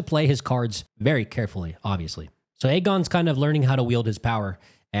he has to play his cards very carefully, obviously. So Aegon's kind of learning how to wield his power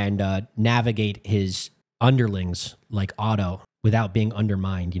and navigate his underlings like Otto without being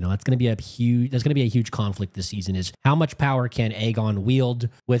undermined. That's going to be a huge conflict this season, is how much power can Aegon wield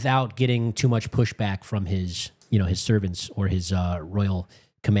without getting too much pushback from his servants or his royal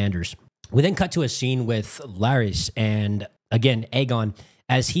commanders. We then cut to a scene with Larys and again Aegon.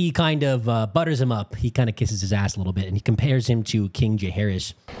 As he kind of butters him up, he kind of kisses his ass a little bit, and he compares him to King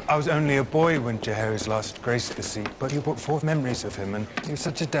Jaehaerys. I was only a boy when Jaehaerys last graced the seat, but he brought forth memories of him, and he was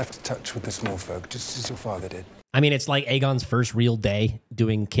such a deft touch with the small folk, just as your father did. I mean, it's like Aegon's first real day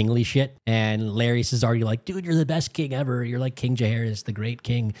doing kingly shit, and Larys is already like, dude, you're the best king ever. You're like King Jaehaerys, the great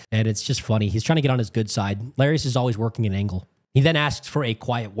king. And it's just funny. He's trying to get on his good side. Larys is always working an angle. He then asks for a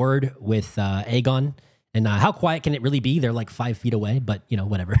quiet word with Aegon. And how quiet can it really be? They're like 5 feet away, but,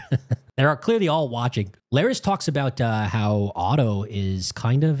 whatever. They're clearly all watching. Larys talks about how Otto is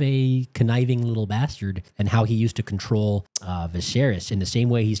kind of a conniving little bastard and how he used to control Viserys in the same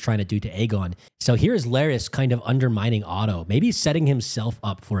way he's trying to do to Aegon. So here's Larys kind of undermining Otto, maybe setting himself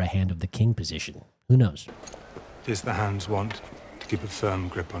up for a Hand of the King position. Who knows? Tis the hands want to keep a firm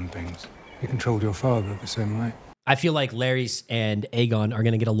grip on things. You controlled your father the same way. I feel like Larys and Aegon are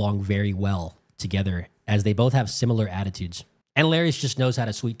going to get along very well together as they both have similar attitudes. And Larys just knows how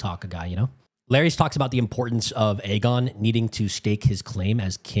to sweet talk a guy, you know? Larys talks about the importance of Aegon needing to stake his claim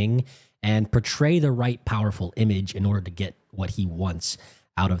as king and portray the right powerful image in order to get what he wants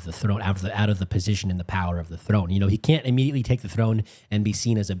out of the throne, out of the position and the power of the throne. You know, he can't immediately take the throne and be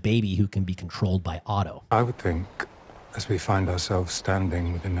seen as a baby who can be controlled by Otto. I would think, as we find ourselves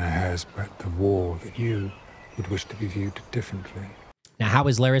standing within a hair's breadth of war, that you would wish to be viewed differently. Now, how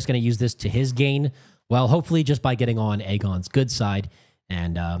is Larys going to use this to his gain? Well, hopefully just by getting on Aegon's good side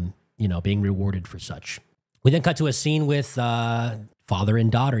and, you know, being rewarded for such. We then cut to a scene with father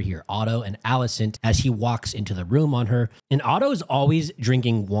and daughter here, Otto and Alicent, as he walks into the room on her. And Otto's always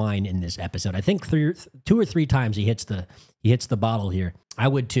drinking wine in this episode. I think 2 or 3 times he hits the bottle here. I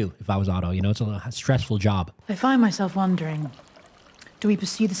would too if I was Otto. You know, it's a stressful job. I find myself wondering, do we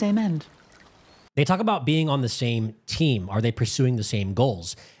pursue the same end? They talk about being on the same team. Are they pursuing the same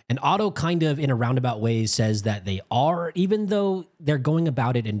goals? And Otto kind of, in a roundabout way, says that they are, even though they're going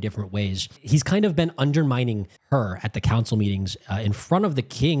about it in different ways. He's kind of been undermining her at the council meetings in front of the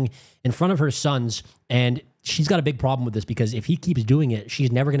king, in front of her sons. And she's got a big problem with this because if he keeps doing it, she's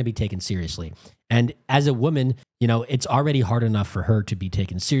never going to be taken seriously. And as a woman, you know, it's already hard enough for her to be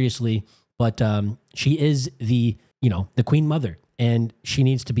taken seriously. But she is the queen mother, and she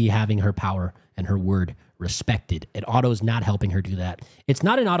needs to be having her power and her word respected. And Otto's not helping her do that. It's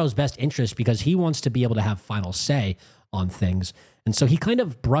not in Otto's best interest because he wants to be able to have final say on things. And so he kind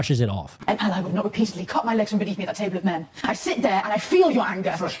of brushes it off. And I would not repeatedly cut my legs from beneath me at that table of men. I sit there and I feel your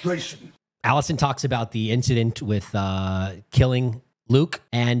anger. Frustration. Alicent talks about the incident with killing Luke,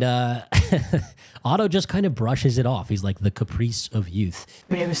 and Otto just kind of brushes it off. He's like, the caprice of youth.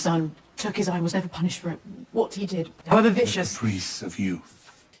 Rhaegar's son took his eye and was never punished for it. What he did, however vicious. The caprice of youth.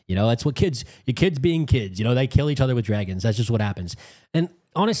 You know, that's what your kids being kids, you know, they kill each other with dragons. That's just what happens. And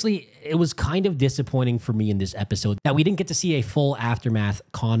honestly, it was kind of disappointing for me in this episode that we didn't get to see a full aftermath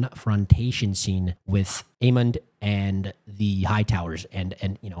confrontation scene with Aemond and the Hightowers.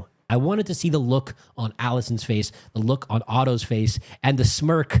 And you know, I wanted to see the look on Alicent's face, the look on Otto's face, and the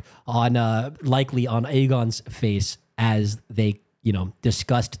smirk on likely on Aegon's face as they, you know,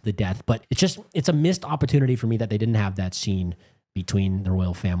 discussed the death. But it's a missed opportunity for me that they didn't have that scene between the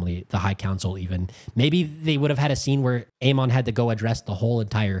royal family, the High Council even. Maybe they would have had a scene where Aemon had to go address the whole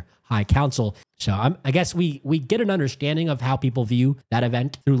entire High Council. So I guess we get an understanding of how people view that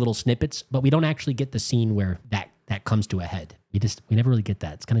event through little snippets, but we don't actually get the scene where that comes to a head. We never really get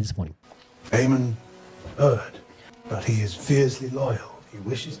that. It's kind of disappointing. Aemon erred, but he is fiercely loyal. He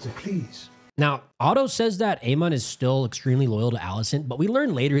wishes to please. Now, Otto says that Aemon is still extremely loyal to Alicent, but we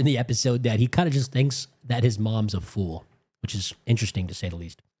learn later in the episode that he kind of just thinks that his mom's a fool, which is interesting to say the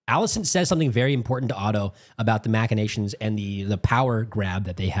least. Alicent says something very important to Otto about the machinations and the power grab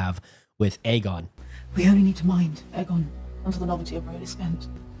that they have with Aegon. We only need to mind Aegon until the novelty of road is spent.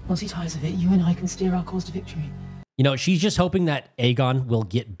 Once he tires of it, you and I can steer our cause to victory. You know, she's just hoping that Aegon will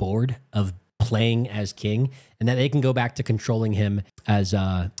get bored of playing as king and that they can go back to controlling him as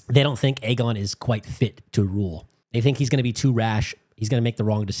they don't think Aegon is quite fit to rule. They think he's going to be too rash. He's going to make the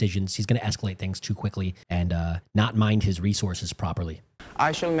wrong decisions. He's going to escalate things too quickly and not mind his resources properly.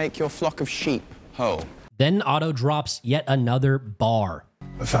 I shall make your flock of sheep whole. Then Otto drops yet another bar.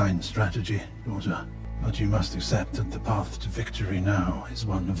 A fine strategy, daughter. But you must accept that the path to victory now is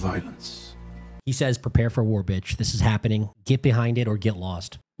one of violence. He says, prepare for war, bitch. This is happening. Get behind it or get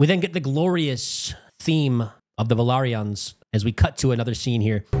lost. We then get the glorious theme of the Velaryons as we cut to another scene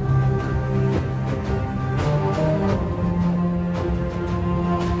here.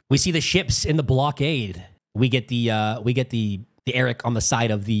 We see the ships in the blockade. We get the Eric on the side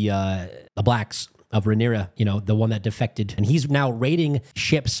of the Blacks of Rhaenyra, you know, the one that defected, and he's now raiding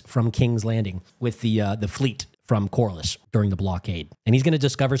ships from King's Landing with the fleet from Corlys during the blockade, and he's going to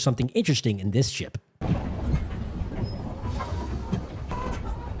discover something interesting in this ship.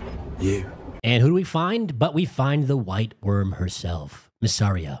 You. And who do we find? But we find the White Worm herself,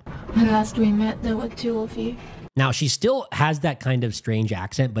 Mysaria. When last we met, there were 2 of you. Now, she still has that kind of strange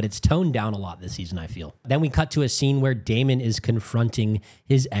accent, but it's toned down a lot this season, I feel. Then we cut to a scene where Daemon is confronting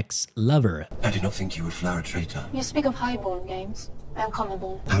his ex-lover. I did not think you would flower a traitor. You speak of highborn games. I am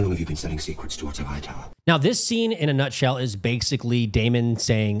commonborn. How long have you been selling secrets to Otto Hightower? Now, this scene in a nutshell is basically Daemon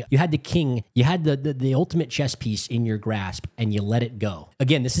saying, you had the king, you had the ultimate chess piece in your grasp, and you let it go.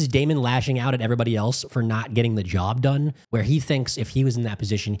 Again, this is Daemon lashing out at everybody else for not getting the job done, where he thinks if he was in that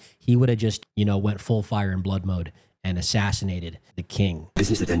position, he would have just, you know, went full fire and blood mode and assassinated the king.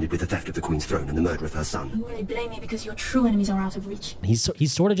 Business that ended with the theft of the Queen's throne and the murder of her son. You only blame me because your true enemies are out of reach.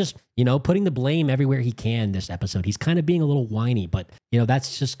 He's sort of just, you know, putting the blame everywhere he can this episode. He's kind of being a little whiny, but, you know,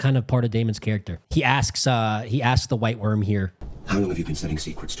 that's just kind of part of Daemon's character. He asks the White Worm here, how long have you been selling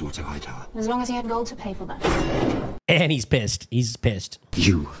secrets to Otto Hightower? As long as he had gold to pay for that. And he's pissed. He's pissed.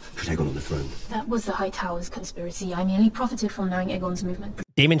 You should Aegon on the throne. That was the Hightower's conspiracy. I merely profited from knowing Aegon's movement.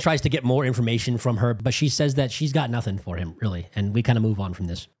 Daemon tries to get more information from her, but she says that she's got nothing for him, really. And we kind of move on from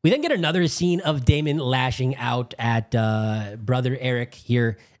this. We then get another scene of Daemon lashing out at brother Eric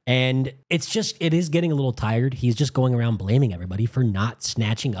here. And it is getting a little tired. He's just going around blaming everybody for not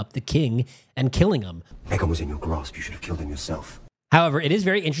snatching up the king and killing him. Aegon was in your grasp. You should have killed him yourself. However, it is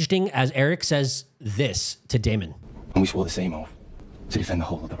very interesting as Eric says this to Daemon. And we swore the same oath, to defend the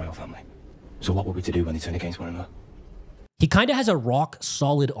whole of the royal family. So what were we to do when they turned against one another? He kind of has a rock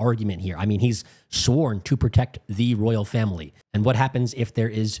solid argument here. I mean, he's sworn to protect the royal family. And what happens if there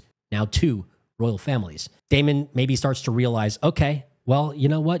is now 2 royal families? Daemon maybe starts to realize, okay, well, you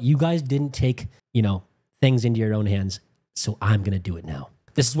know what? You guys didn't take, you know, things into your own hands, so I'm going to do it now.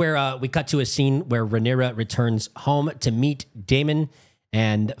 This is where we cut to a scene where Rhaenyra returns home to meet Daemon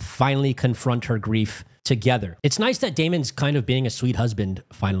and finally confront her grief together. It's nice that Daemon's kind of being a sweet husband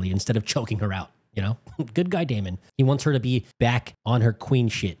finally instead of choking her out, you know? Good guy, Daemon. He wants her to be back on her queen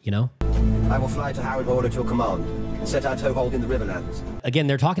shit, you know? I will fly to Harrenhal at your command and set our toehold in the Riverlands. Again,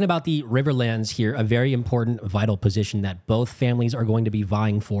 they're talking about the Riverlands here, a very important, vital position that both families are going to be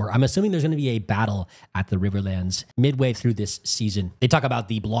vying for. I'm assuming there's going to be a battle at the Riverlands midway through this season. They talk about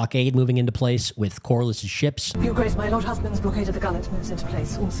the blockade moving into place with Corlys' ships. Your Grace, my Lord Husband's blockade of the Gullet moves into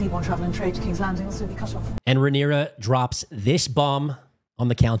place. All seaborne travel and trade to King's Landing will soon be cut off. And Rhaenyra drops this bomb on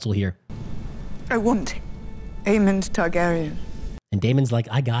the council here. I want Aemond Targaryen. And Daemon's like,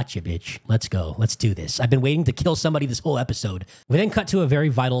 I got you, bitch. Let's go. Let's do this. I've been waiting to kill somebody this whole episode. We then cut to a very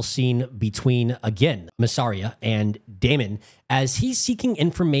vital scene between, again, Mysaria and Daemon as he's seeking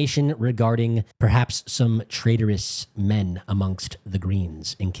information regarding perhaps some traitorous men amongst the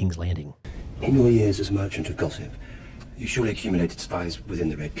Greens in King's Landing. In your years as a merchant of gossip, you surely accumulated spies within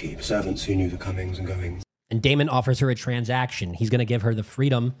the Red Keep, servants who knew the comings and goings. And Daemon offers her a transaction. He's going to give her the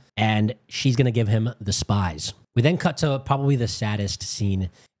freedom, and she's going to give him the spies. We then cut to probably the saddest scene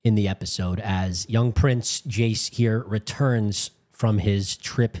in the episode as young Prince Jace here returns from his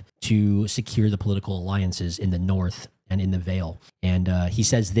trip to secure the political alliances in the north and in the Vale. And he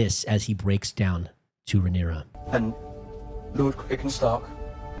says this as he breaks down to Rhaenyra. And Lord Cricken Stark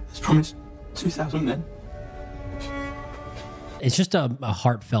has promised 2,000 men. It's just a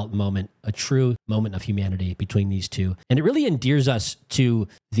heartfelt moment, a true moment of humanity between these two. And it really endears us to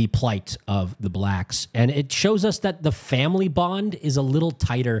the plight of the Blacks. And it shows us that the family bond is a little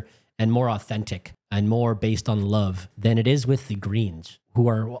tighter and more authentic and more based on love than it is with the Greens, who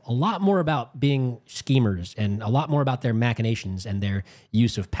are a lot more about being schemers and a lot more about their machinations and their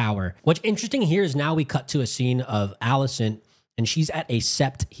use of power. What's interesting here is now we cut to a scene of Alicent, and she's at a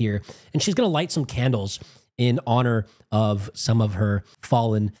sept here, and she's going to light some candles in honor of some of her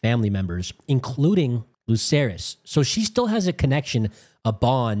fallen family members, including Lucerys. So she still has a connection, a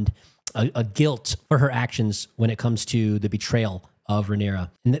bond, a guilt for her actions when it comes to the betrayal of Rhaenyra.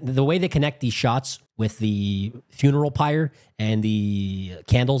 And the way they connect these shots with the funeral pyre and the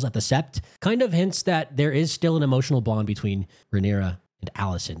candles at the sept kind of hints that there is still an emotional bond between Rhaenyra and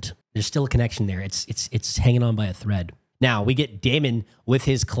Alicent. There's still a connection there. It's hanging on by a thread. Now, we get Daemon with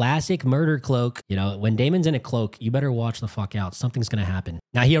his classic murder cloak. You know, when Daemon's in a cloak, you better watch the fuck out. Something's going to happen.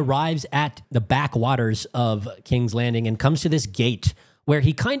 Now, he arrives at the backwaters of King's Landing and comes to this gate where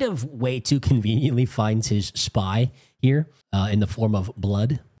he kind of way too conveniently finds his spy here in the form of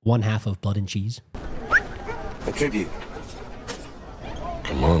blood, one half of blood and cheese. A tribute.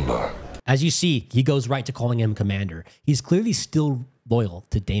 Commander. As you see, he goes right to calling him commander. He's clearly still loyal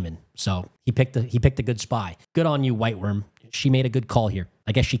to Daemon. So he picked a good spy. Good on you, White Worm. She made a good call here.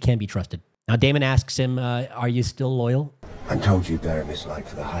 I guess she can be trusted. Now Daemon asks him, are you still loyal? I'm told you bear a mislike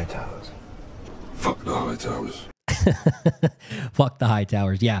for the Hightowers. Fuck the Hightowers. Fuck the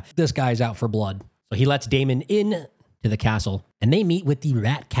Hightowers. Yeah, this guy's out for blood. So he lets Daemon in to the castle, and they meet with the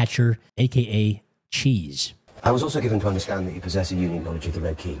rat catcher, a.k.a. Cheese. I was also given to understand that you possess a unique knowledge of the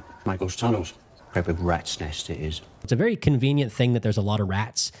Red Keep. Michael's tunnels. Great big rat's nest it is. It's a very convenient thing that there's a lot of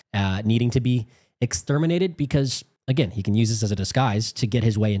rats needing to be exterminated because, again, he can use this as a disguise to get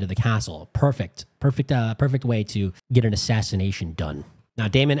his way into the castle. Perfect way to get an assassination done. Now,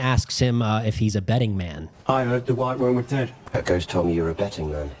 Daemon asks him if he's a betting man. I heard the White Worm was dead. That ghost told me you're a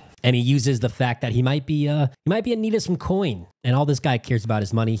betting man. And he uses the fact that he might be in need of some coin. And all this guy cares about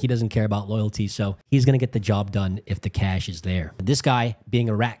is money. He doesn't care about loyalty. So he's going to get the job done if the cash is there. This guy, being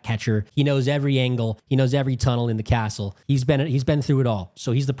a rat catcher, he knows every angle. He knows every tunnel in the castle. He's been through it all.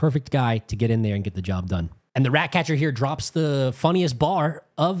 So he's the perfect guy to get in there and get the job done. And the rat catcher here drops the funniest bar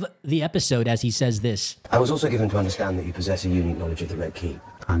of the episode as he says this. I was also given to understand that you possess a unique knowledge of the Red Keep.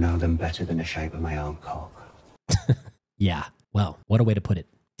 I know them better than the shape of my own cock. Yeah, well, what a way to put it.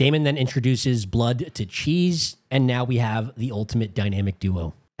 Daemon then introduces Blood to Cheese, and now we have the ultimate dynamic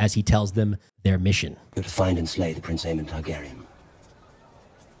duo as he tells them their mission. You're to find and slay the Prince Aemon Targaryen.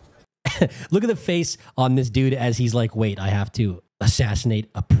 Look at the face on this dude as he's like, wait, I have to assassinate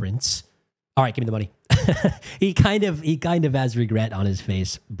a prince? All right, give me the money. He kind of has regret on his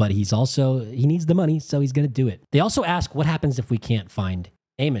face, but he needs the money, so he's going to do it. They also ask, what happens if we can't find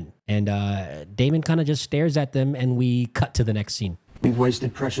Aemon? And Daemon kind of just stares at them, and we cut to the next scene. We've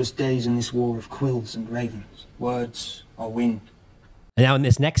wasted precious days in this war of quills and ravens. Words are wind. And now in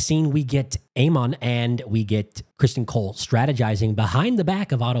this next scene, we get Aemon and we get Criston Cole strategizing behind the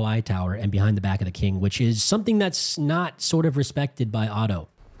back of Otto Hightower and behind the back of the king, which is something that's not sort of respected by Otto.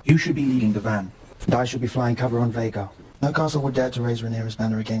 You should be leading the van, and I should be flying cover on Vhagar. No castle would dare to raise Rhaenyra's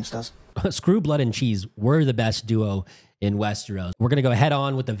banner against us. Screw Blood and Cheese. We're the best duo in Westeros. We're going to go head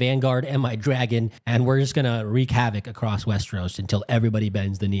on with the Vanguard and my dragon, and we're just going to wreak havoc across Westeros until everybody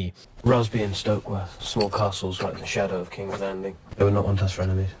bends the knee. Rosby and Stokeworth, small castles right in the shadow of King's Landing. They would not want us for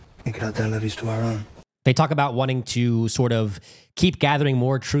enemies. We could add their levies to our own. They talk about wanting to sort of keep gathering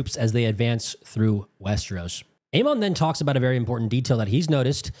more troops as they advance through Westeros. Aemon then talks about a very important detail that he's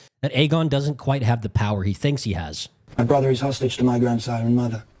noticed, that Aegon doesn't quite have the power he thinks he has. My brother is hostage to my grandsire and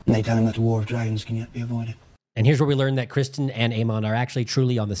mother, and they tell him that a war of dragons can yet be avoided. And here's where we learn that Criston and Aemon are actually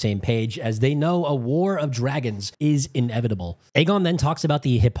truly on the same page, as they know a war of dragons is inevitable. Aegon then talks about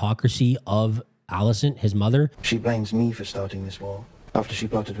the hypocrisy of Alicent, his mother. She blames me for starting this war, after she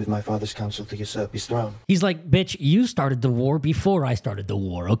plotted with my father's council to usurp his throne. He's like, bitch, you started the war before I started the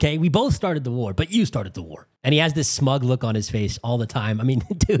war, okay? We both started the war, but you started the war. And he has this smug look on his face all the time. I mean,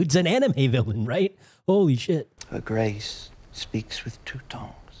 dude's an anime villain, right? Holy shit. Her Grace speaks with two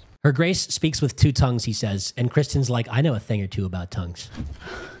tongues. Her Grace speaks with two tongues, he says. And Criston's like, I know a thing or two about tongues.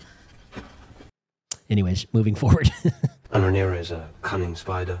 Anyways, moving forward. And Rhaenyra is a cunning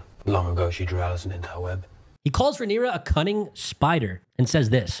spider. Long ago, she drew Alicent into her web. He calls Rhaenyra a cunning spider and says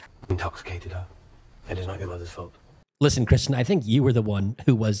this. Intoxicated her. It is not your mother's fault. Listen, Criston, I think you were the one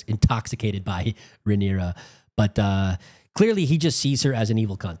who was intoxicated by Rhaenyra. But clearly he just sees her as an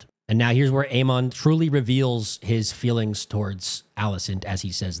evil cunt. And now here's where Aemon truly reveals his feelings towards Alicent as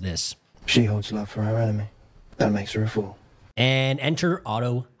he says this. She holds love for her enemy. That makes her a fool. And enter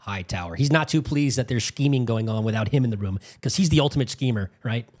Otto Hightower. He's not too pleased that there's scheming going on without him in the room, because he's the ultimate schemer,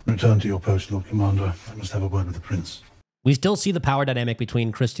 right? Return to your post, Lord Commander. I must have a word with the prince. We still see the power dynamic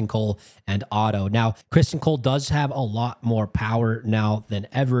between Criston Cole and Otto. Now, Criston Cole does have a lot more power now than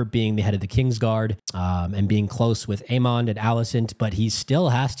ever, being the head of the Kingsguard and being close with Aemon and Alicent, but he still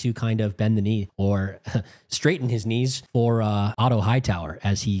has to kind of bend the knee or straighten his knees for Otto Hightower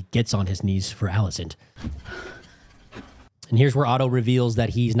as he gets on his knees for Alicent. And here's where Otto reveals that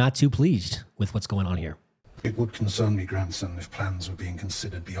he's not too pleased with what's going on here. It would concern me, grandson, if plans were being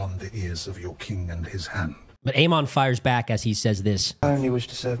considered beyond the ears of your king and his hand. But Aemon fires back as he says this. I only wish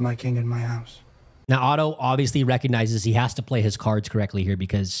to serve my king and my house. Now, Otto obviously recognizes he has to play his cards correctly here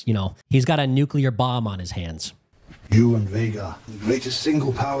because, you know, he's got a nuclear bomb on his hands. You and Vhagar, the greatest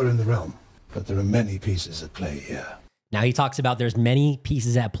single power in the realm. But there are many pieces at play here. Now, he talks about there's many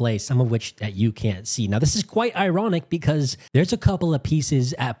pieces at play, some of which that you can't see. Now, this is quite ironic because there's a couple of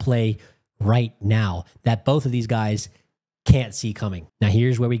pieces at play right now that both of these guys can't see coming. Now,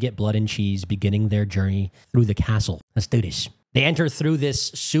 here's where we get Blood and Cheese beginning their journey through the castle. Let's do this. They enter through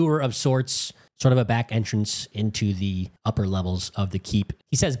this sewer of sorts, sort of a back entrance into the upper levels of the keep.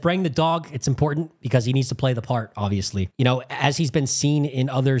 He says, bring the dog. It's important because he needs to play the part, obviously. You know, as he's been seen in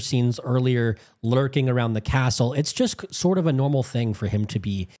other scenes earlier, lurking around the castle, it's just sort of a normal thing for him to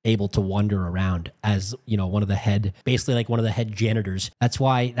be able to wander around as, you know, one of the head, basically like one of the head janitors. That's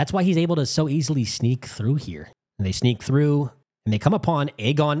why he's able to so easily sneak through here. And they sneak through and they come upon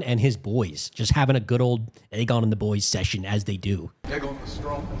Aegon and his boys, just having a good old Aegon and the boys session as they do. Aegon was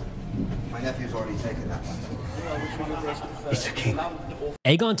strong. My nephew's already taken that one. He's the king.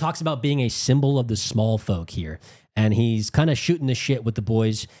 Aegon talks about being a symbol of the small folk here. And he's kind of shooting the shit with the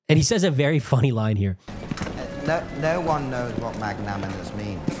boys. And he says a very funny line here. No one knows what magnanimous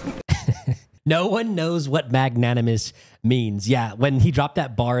means. No one knows what magnanimous means. Yeah, when he dropped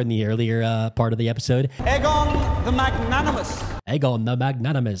that bar in the earlier part of the episode. Aegon the Magnanimous. Aegon the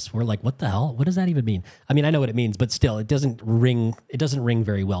Magnanimous. We're like, what the hell? What does that even mean? I mean, I know what it means, but still, it doesn't ring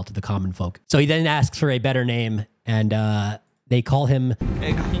very well to the common folk. So he then asks for a better name, and they call him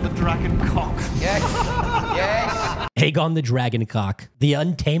Aegon the Dragon Cock. Yes. Yes. Aegon the Dragon Cock, the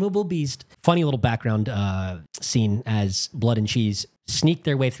untamable beast. Funny little background scene as Blood and Cheese sneak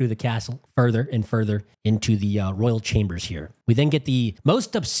their way through the castle further and further into the royal chambers here. We then get the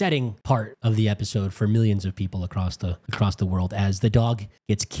most upsetting part of the episode for millions of people across the world as the dog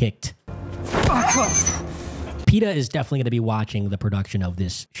gets kicked. PETA is definitely going to be watching the production of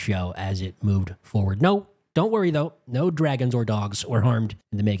this show as it moved forward. No, don't worry though. No dragons or dogs were harmed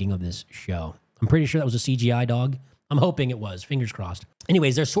in the making of this show. I'm pretty sure that was a CGI dog. I'm hoping it was. Fingers crossed.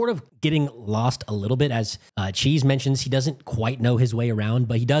 Anyways, they're sort of getting lost a little bit as Cheese mentions he doesn't quite know his way around,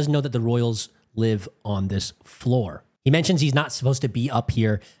 but he does know that the royals live on this floor. He mentions he's not supposed to be up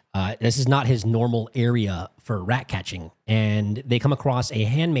here. This is not his normal area for rat catching. And they come across a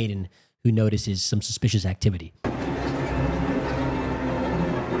handmaiden who notices some suspicious activity.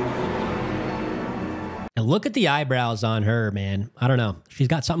 And look at the eyebrows on her, man. I don't know. She's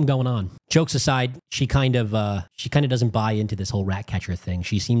got something going on. Jokes aside, she kind of doesn't buy into this whole rat catcher thing.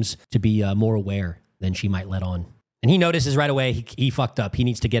 She seems to be more aware than she might let on. And he notices right away he fucked up. He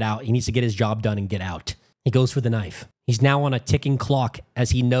needs to get out. He needs to get his job done and get out. He goes for the knife. He's now on a ticking clock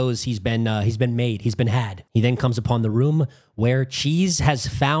as he knows he's been made. He's been had. He then comes upon the room where Cheese has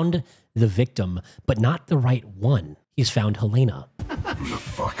found the victim, but not the right one. He's found Helaena. Who the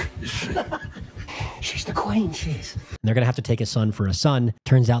fuck is she? She's the queen, she is. And they're going to have to take a son for a son.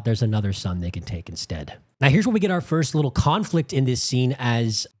 Turns out there's another son they can take instead. Now, here's where we get our first little conflict in this scene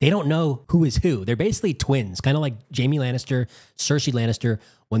as they don't know who is who. They're basically twins, kind of like Jaime Lannister, Cersei Lannister.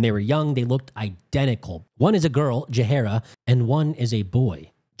 When they were young, they looked identical. One is a girl, Jaehaera, and one is a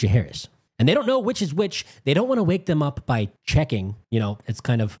boy, Jaehaerys. And they don't know which is which. They don't want to wake them up by checking. You know, it's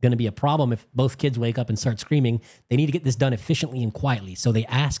kind of going to be a problem if both kids wake up and start screaming. They need to get this done efficiently and quietly. So they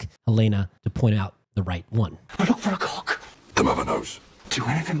ask Helaena to point out the right one. I look for a cock. The mother knows. Do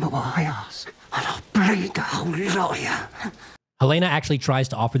anything but what I ask, and I'll bleed the whole lot of you. Helaena actually tries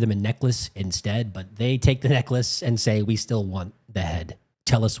to offer them a necklace instead, but they take the necklace and say, we still want the head.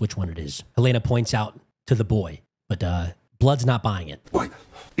 Tell us which one it is. Helaena points out to the boy, but Blood's not buying it. Wait,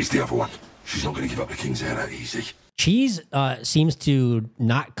 it's the other one. She's not going to give up the king's heir that easy. Cheese seems to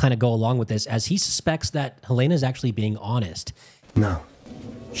not kind of go along with this as he suspects that Helena's actually being honest. No,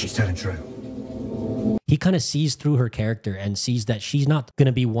 she's telling true. He kind of sees through her character and sees that she's not going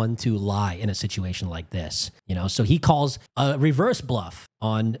to be one to lie in a situation like this, you know? So he calls a reverse bluff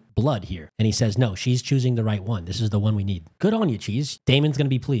on Blood here. And he says, no, she's choosing the right one. This is the one we need. Good on you, Cheese. Daemon's going to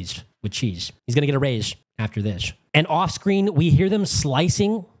be pleased with Cheese. He's going to get a raise after this. And off screen, we hear them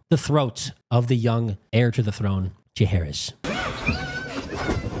slicing the throat of the young heir to the throne, Jaehaerys.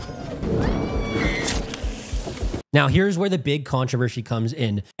 Now, here's where the big controversy comes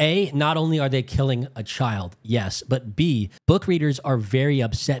in. A, not only are they killing a child, yes, but B, book readers are very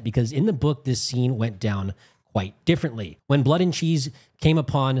upset because in the book, this scene went down quite differently. When Blood and Cheese came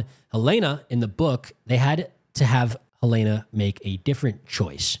upon Helaena in the book, they had to have Helaena make a different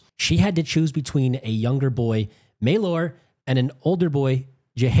choice. She had to choose between a younger boy, Maelor, and an older boy,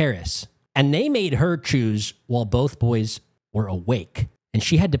 Jaehaerys. And they made her choose while both boys were awake. And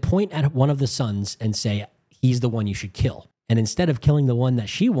she had to point at one of the sons and say, he's the one you should kill. And instead of killing the one that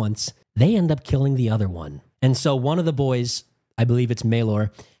she wants, they end up killing the other one. And so one of the boys, I believe it's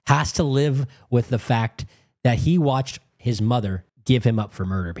Maelor, has to live with the fact that he watched his mother give him up for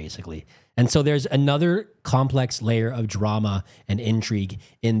murder, basically. And so there's another complex layer of drama and intrigue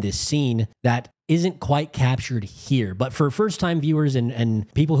in this scene that isn't quite captured here. But for first-time viewers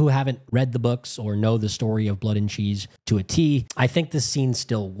and people who haven't read the books or know the story of Blood and Cheese to a T, I think this scene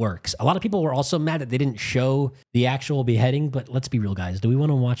still works. A lot of people were also mad that they didn't show the actual beheading, but let's be real, guys. Do we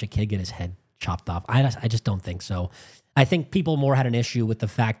want to watch a kid get his head chopped off? I just don't think so. I think people more had an issue with the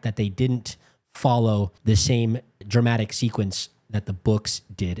fact that they didn't follow the same dramatic sequence that the books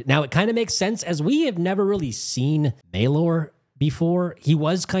did. Now, it kind of makes sense as we have never really seen Maelor before. He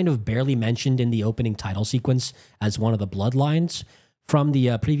was kind of barely mentioned in the opening title sequence as one of the bloodlines from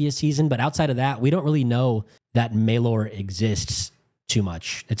the previous season. But outside of that, we don't really know that Maelor exists too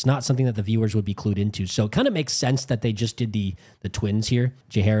much. It's not something that the viewers would be clued into. So it kind of makes sense that they just did the twins here,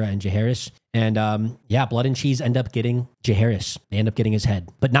 Jaehaera and Jaehaerys. And yeah, Blood and Cheese end up getting Jaehaerys. They end up getting his head,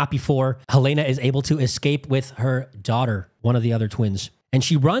 but not before Helaena is able to escape with her daughter, one of the other twins. And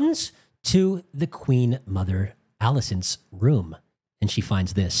she runs to the Queen Mother Alicent's room, and she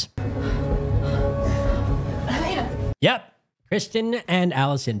finds this. Helaena! Yep. Kristen and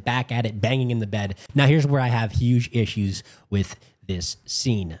Alicent back at it, banging in the bed. Now, here's where I have huge issues with this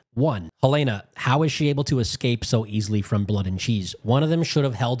scene. 1, Helena, how is she able to escape so easily from Blood and Cheese? One of them should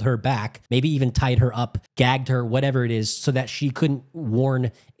have held her back, maybe even tied her up, gagged her, whatever it is, so that she couldn't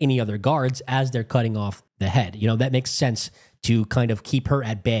warn any other guards as they're cutting off the head. You know, that makes sense to kind of keep her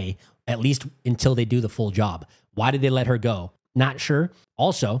at bay, at least until they do the full job. Why did they let her go? Not sure.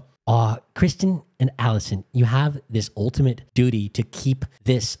 Also, Kristen and Alicent, you have this ultimate duty to keep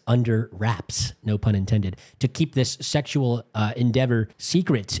this under wraps, no pun intended, to keep this sexual endeavor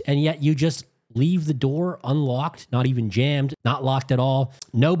secret, and yet you just leave the door unlocked, not even jammed, not locked at all.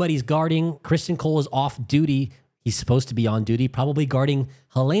 Nobody's guarding. Kristen Cole is off duty. He's supposed to be on duty, probably guarding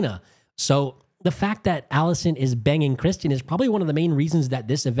Helena. So the fact that Alicent is banging Kristen is probably one of the main reasons that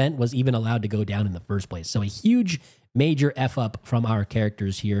this event was even allowed to go down in the first place. So a huge major F up from our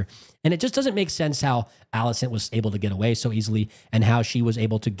characters here. And it just doesn't make sense how Alicent was able to get away so easily and how she was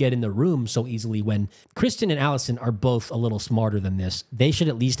able to get in the room so easily when Kristen and Alicent are both a little smarter than this. They should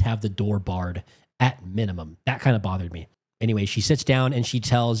at least have the door barred at minimum. That kind of bothered me. Anyway, she sits down and she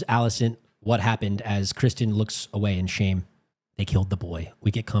tells Alicent what happened as Kristen looks away in shame. They killed the boy. We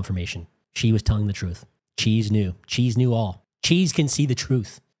get confirmation. She was telling the truth. Cheese knew. Cheese knew all. Cheese can see the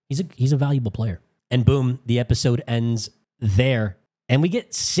truth. He's a valuable player. And boom, the episode ends there. And we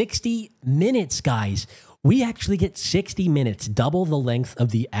get 60 minutes, guys. We actually get 60 minutes, double the length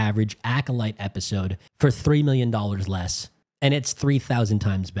of the average Acolyte episode for $3 million less. And it's 3,000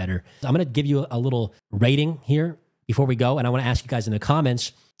 times better. I'm going to give you a little rating here before we go. And I want to ask you guys in the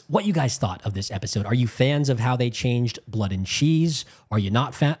comments what you guys thought of this episode. Are you fans of how they changed Blood and Cheese? Are you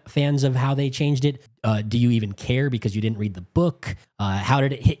not fans of how they changed it? Do you even care because you didn't read the book? How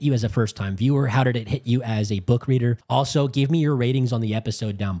did it hit you as a first-time viewer? How did it hit you as a book reader? Also, give me your ratings on the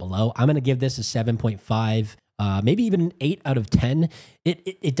episode down below. I'm going to give this a 7.5. Maybe even an 8 out of 10.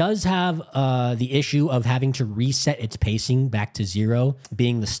 It does have the issue of having to reset its pacing back to 0,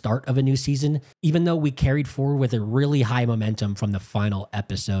 being the start of a new season, even though we carried forward with a really high momentum from the final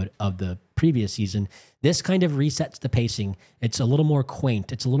episode of the previous season. This kind of resets the pacing. It's a little more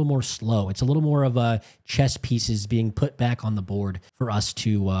quaint. It's a little more slow. It's a little more of chess pieces being put back on the board for us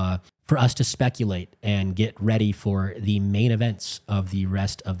to speculate and get ready for the main events of the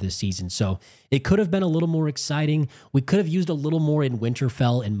rest of this season. So it could have been a little more exciting. We could have used a little more in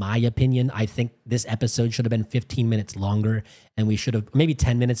Winterfell, in my opinion. I think this episode should have been 15 minutes longer, and we should have maybe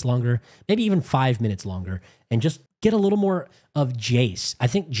 10 minutes longer, maybe even 5 minutes longer, and just get a little more of Jace. I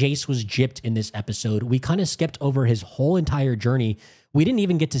think Jace was gypped in this episode. We kind of skipped over his whole entire journey. We didn't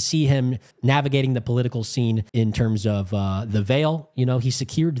even get to see him navigating the political scene in terms of the Vale. You know, he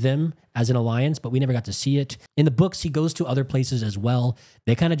secured them as an alliance, but we never got to see it. In the books, he goes to other places as well.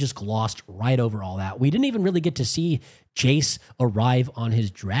 They kind of just glossed right over all that. We didn't even really get to see Jace arrive on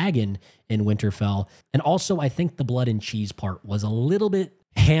his dragon in Winterfell. And also, I think the Blood and Cheese part was a little bit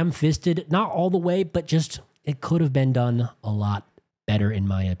ham-fisted. Not all the way, but just it could have been done a lot better, in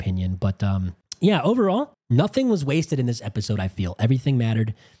my opinion. But yeah, overall, nothing was wasted in this episode, I feel. Everything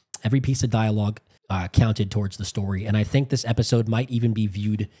mattered. Every piece of dialogue counted towards the story. And I think this episode might even be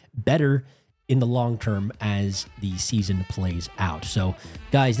viewed better in the long term as the season plays out. So,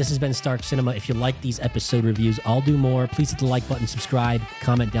 guys, this has been Stark Cinema. If you like these episode reviews, I'll do more. Please hit the like button, subscribe,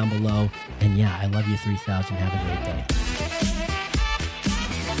 comment down below. And yeah, I love you 3000. Have a great day.